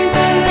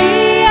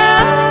easily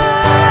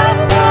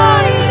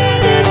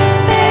avoided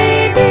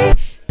it,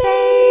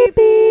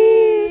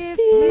 baby, if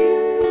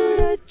you'd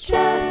have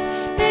just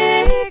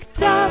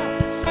picked up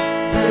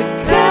the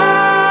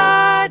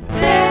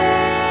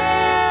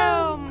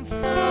goddamn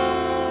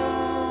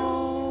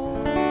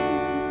phone.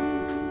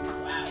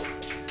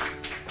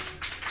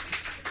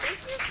 Thank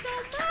you so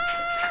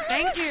much.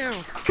 Thank you.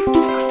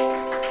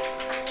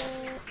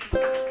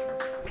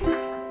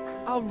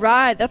 All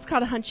right, that's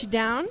called Hunt You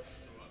Down.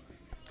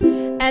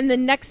 And the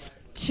next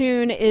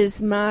tune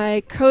is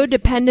my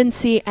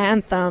codependency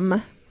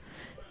anthem,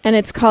 and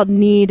it's called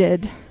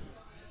Needed.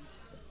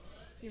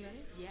 You ready?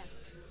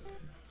 Yes.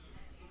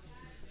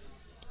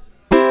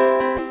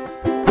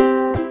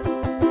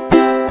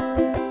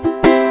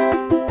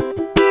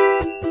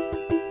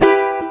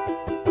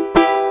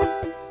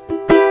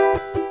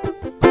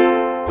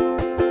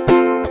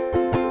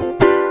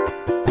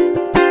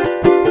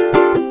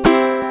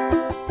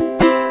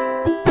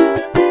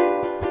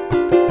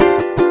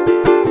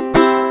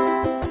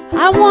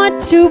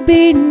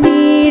 be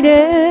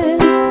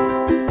needed.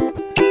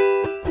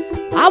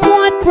 I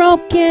want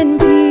broken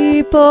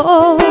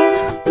people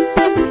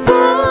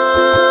falling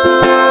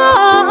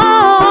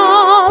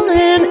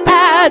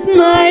at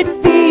my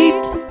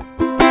feet.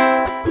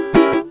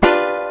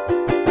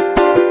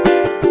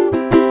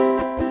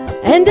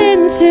 And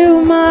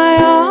into my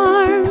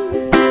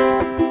arms,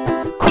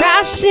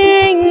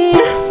 crashing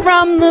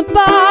from the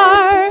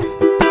bar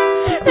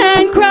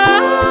and crying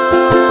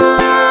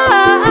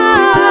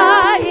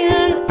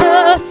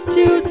us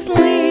to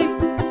sleep.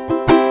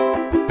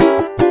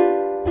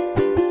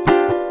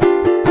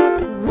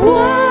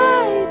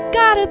 Why it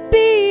gotta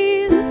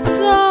be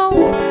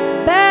so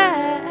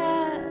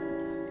bad?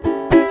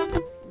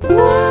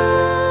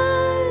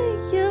 Why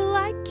you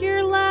like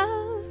your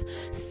love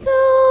so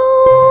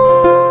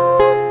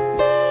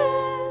sad?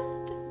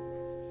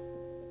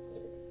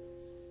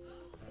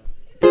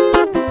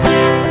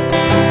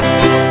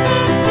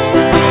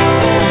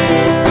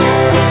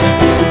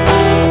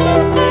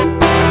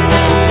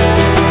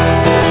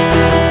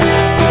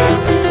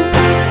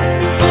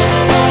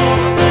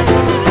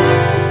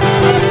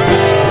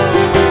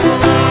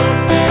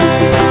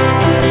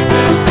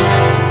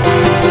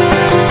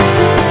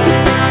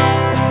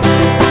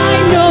 I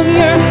know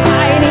you're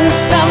hiding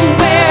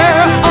somewhere,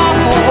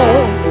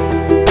 oh,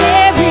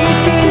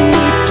 everything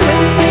you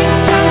twisted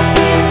junk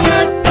in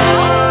your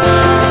soul.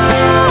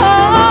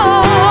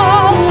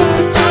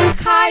 Junk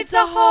hides a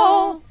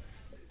hole.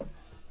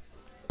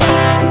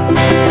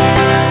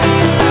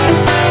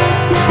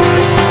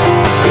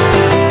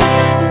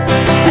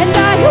 And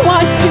I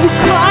want to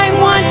climb,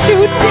 want to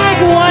dig,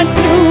 want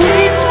to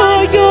reach for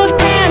your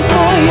hand,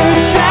 for your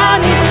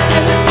drowning.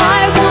 And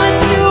I want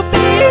to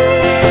be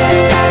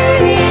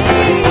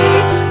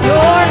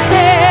your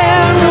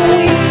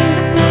heroine.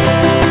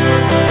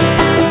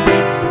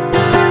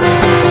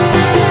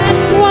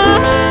 That's why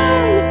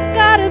it's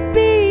gotta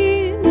be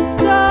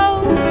so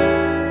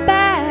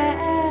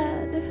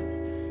bad.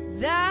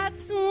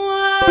 That's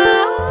why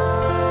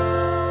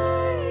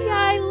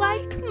I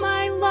like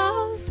my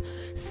love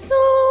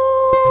so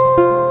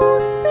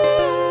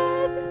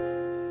sad.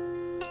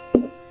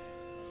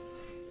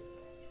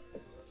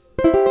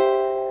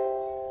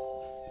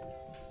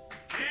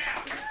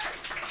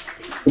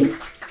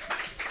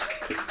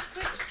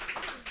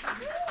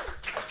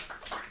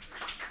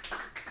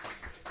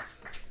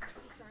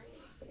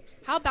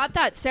 How about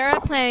that? Sarah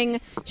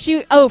playing.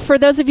 For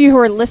those of you who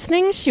are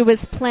listening, she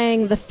was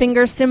playing the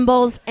finger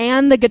cymbals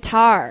and the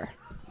guitar.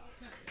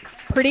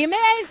 Pretty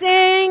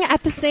amazing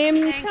at the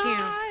same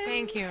time.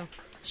 Thank you.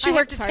 She I have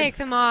worked to hard. take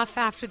them off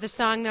after the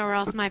song, though, or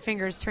else my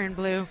fingers turn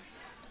blue.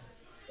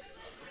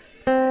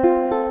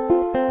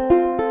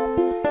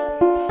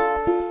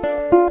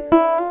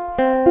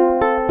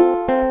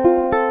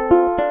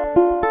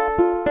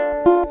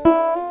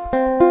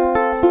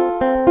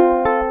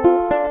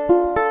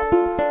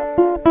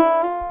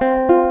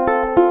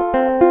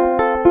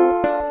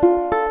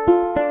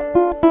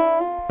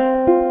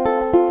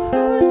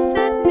 Who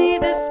sent me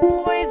this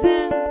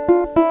poison?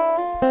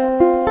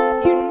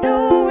 You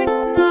know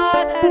it's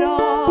not at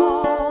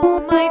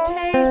all my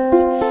taste.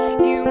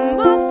 You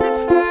must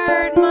have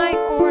heard my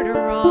order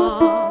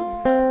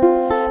wrong.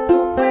 The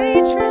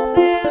waitress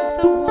is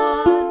the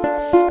one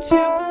to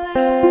blame.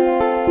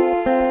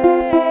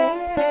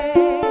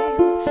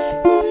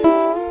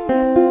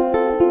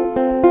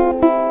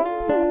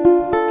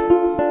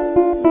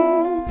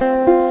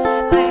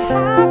 I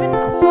haven't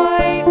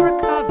quite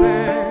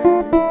recovered.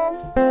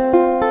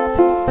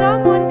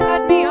 Someone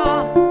cut me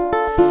off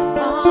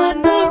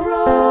on the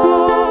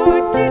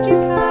road. Did you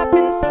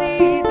happen to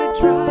see the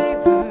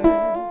driver?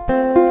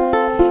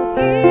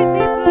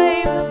 Easy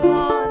blame the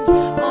blonde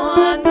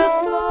on the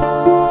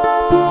phone.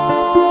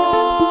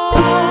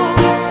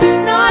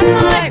 It's not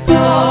my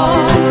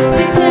fault,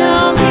 they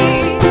tell me.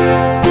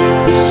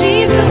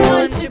 She's the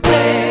one to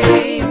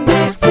blame,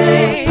 they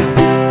say.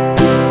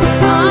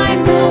 I'm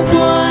the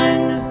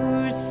one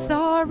who's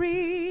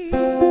sorry.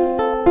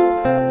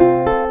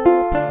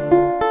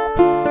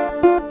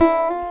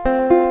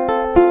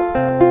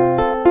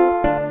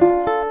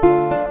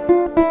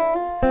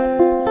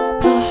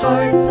 The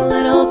heart's a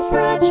little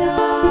fragile.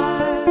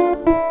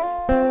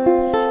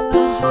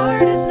 The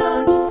heart is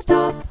known to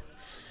stop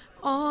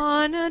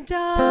on a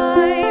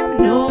dime,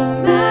 no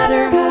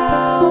matter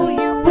how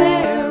you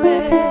wear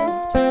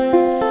it.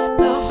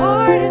 The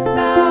heart is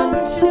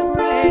bound to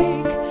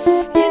break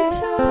in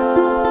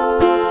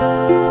time.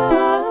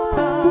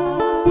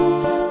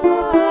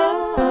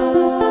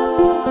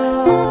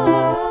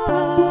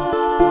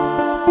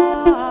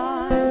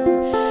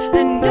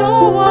 And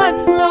no one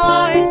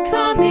saw it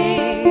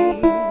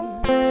coming.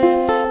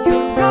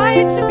 You're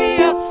right to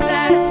be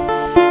upset,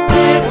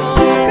 little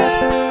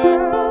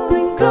girl,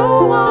 and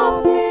go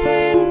off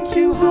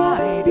into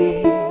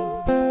hiding.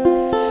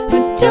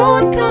 But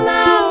don't come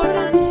out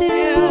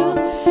until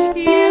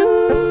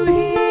you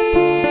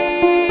heal.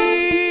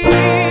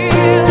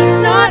 It's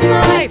not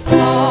my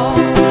fault,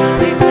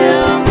 they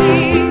tell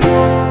me.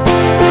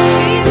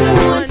 She's the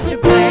one to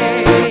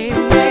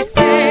blame, they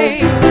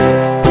say.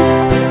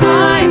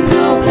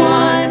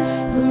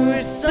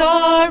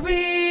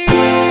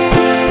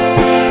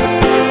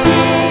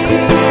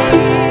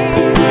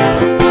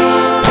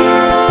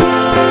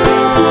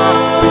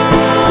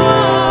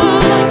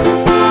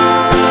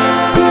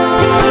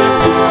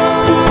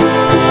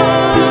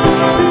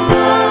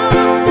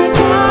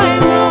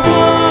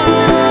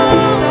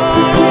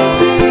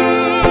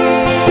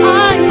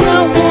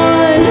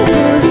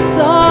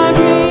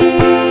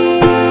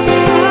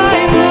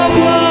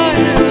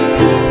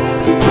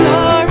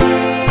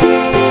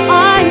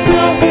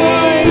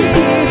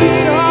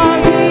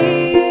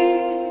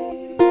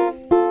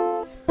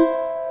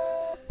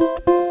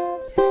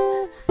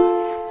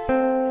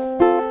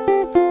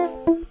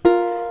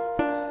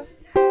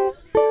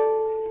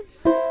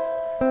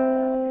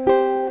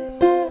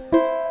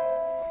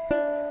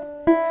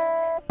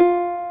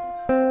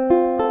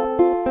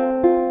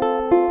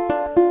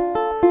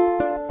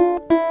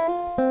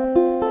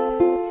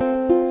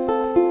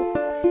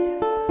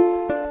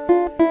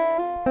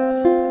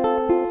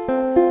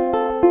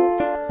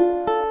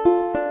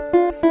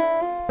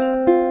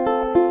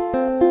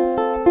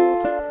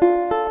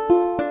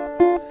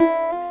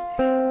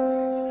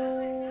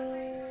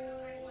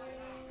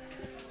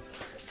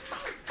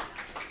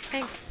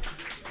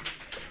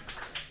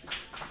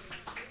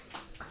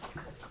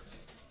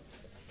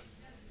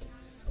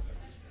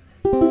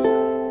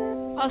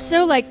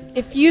 Also, like,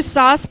 if you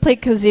saw us play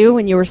kazoo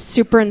and you were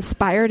super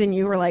inspired and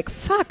you were like,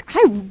 fuck,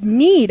 I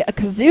need a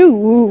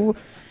kazoo,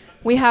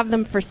 we have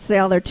them for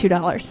sale. They're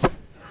 $2.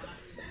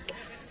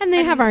 And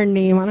they have our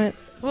name on it.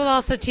 We'll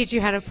also teach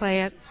you how to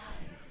play it.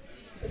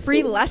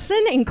 Free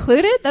lesson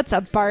included? That's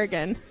a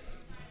bargain.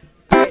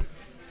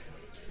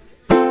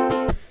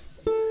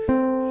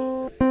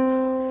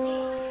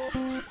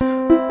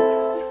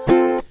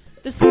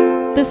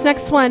 This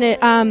next one,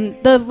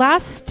 the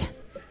last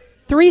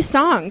 3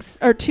 songs,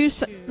 or two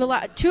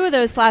of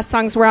those last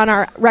songs were on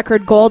our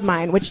record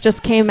Goldmine, which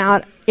just came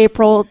out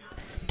April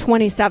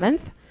 27th.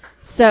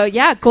 So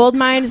yeah,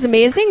 Goldmine is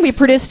amazing. We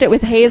produced it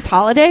with Hayes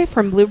Holiday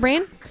from Blue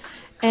Brain,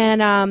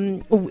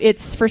 and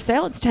it's for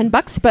sale. It's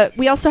 $10, but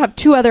we also have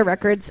 2 other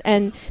records,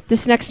 and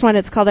this next one,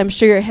 it's called I'm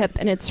Sure You're Hip,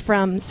 and it's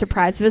from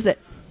Surprise Visit.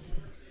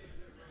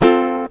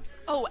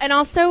 Oh, and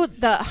also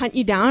the Hunt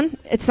You Down,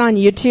 it's on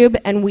YouTube,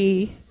 and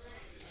we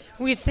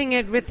sing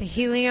it with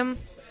helium.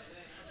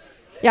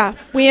 Yeah,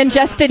 we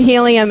ingested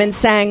helium and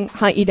sang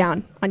Hunt You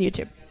Down on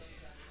YouTube.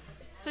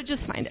 So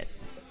just find it.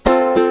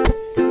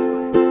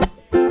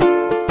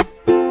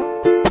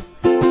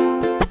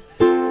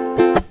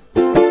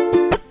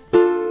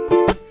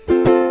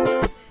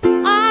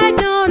 I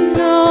don't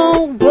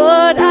know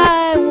what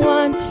I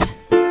want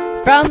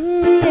from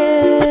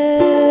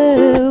you.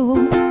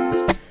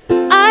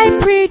 I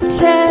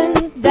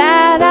pretend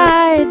that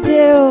I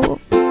do.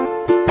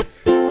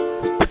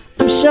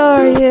 I'm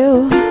sure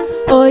you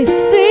always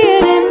see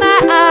it in my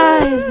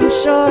eyes. I'm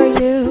sure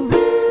you,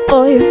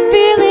 oh, you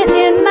feel it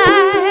in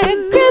my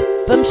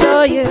grip. I'm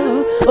sure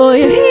you, oh,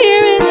 you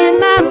hear it in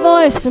my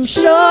voice. I'm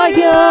sure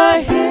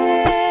you're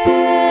hip.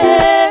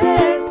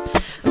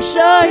 I'm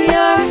sure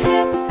you're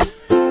hip.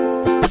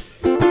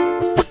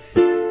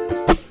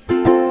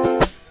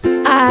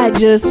 I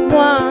just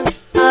want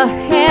a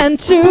hand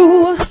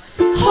to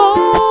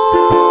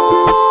hold,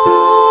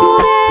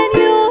 and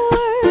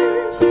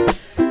yours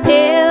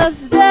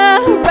is the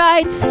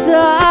right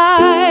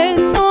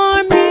size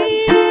for me.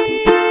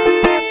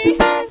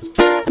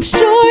 I'm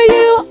sure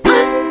you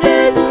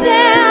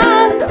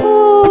understand.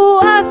 Oh,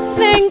 I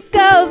think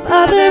of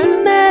other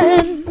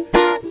men,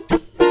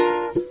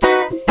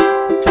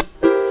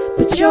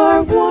 but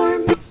you're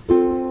warm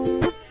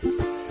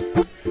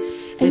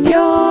and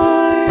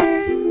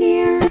you're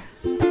near,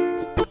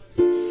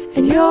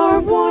 and you're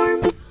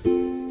warm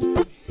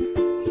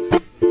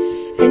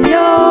and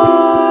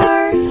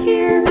you're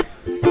here.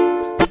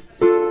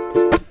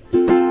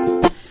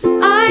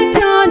 I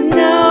don't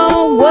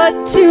know what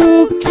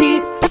to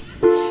keep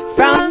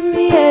from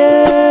you,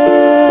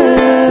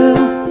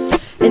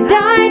 and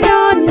I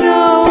don't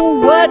know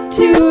what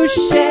to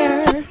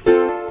share.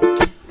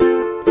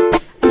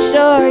 I'm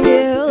sure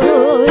you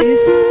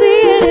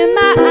see it in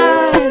my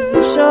eyes.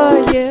 I'm sure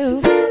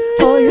you,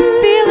 oh, you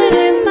feel it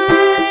in my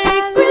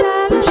grip.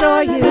 I'm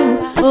sure you,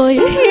 oh,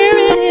 you hear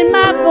it in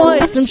my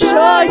voice. I'm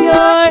sure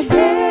you're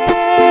hip.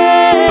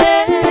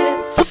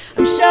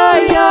 I'm sure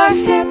you're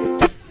hip.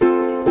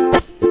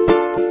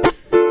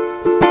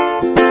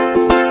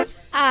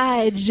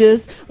 I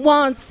just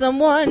want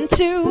someone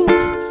to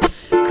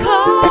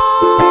call,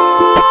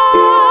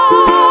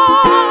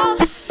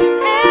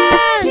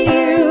 and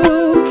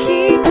you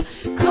keep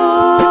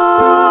calling.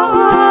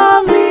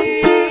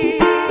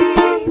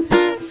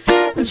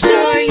 I'm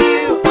sure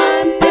you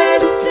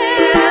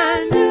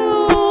understand.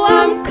 Ooh,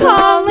 I'm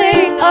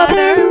calling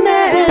other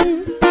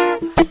men,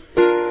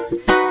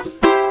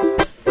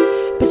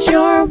 but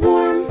you're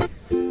warm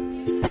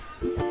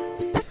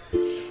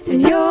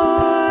and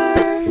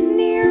you're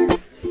near,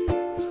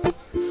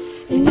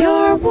 and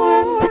you're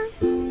warm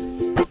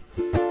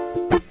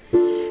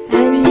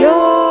and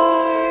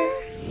you're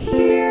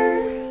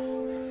here.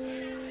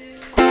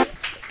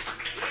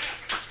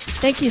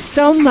 Thank you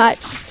so much.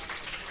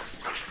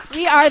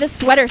 We are the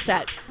Sweater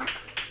Set.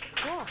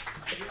 Cool.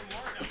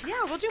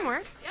 Yeah, we'll do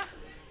more. Yeah.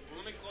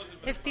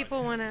 If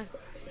people want to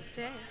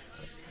stay.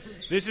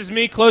 This is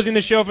me closing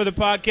the show for the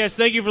podcast.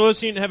 Thank you for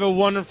listening and have a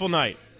wonderful night.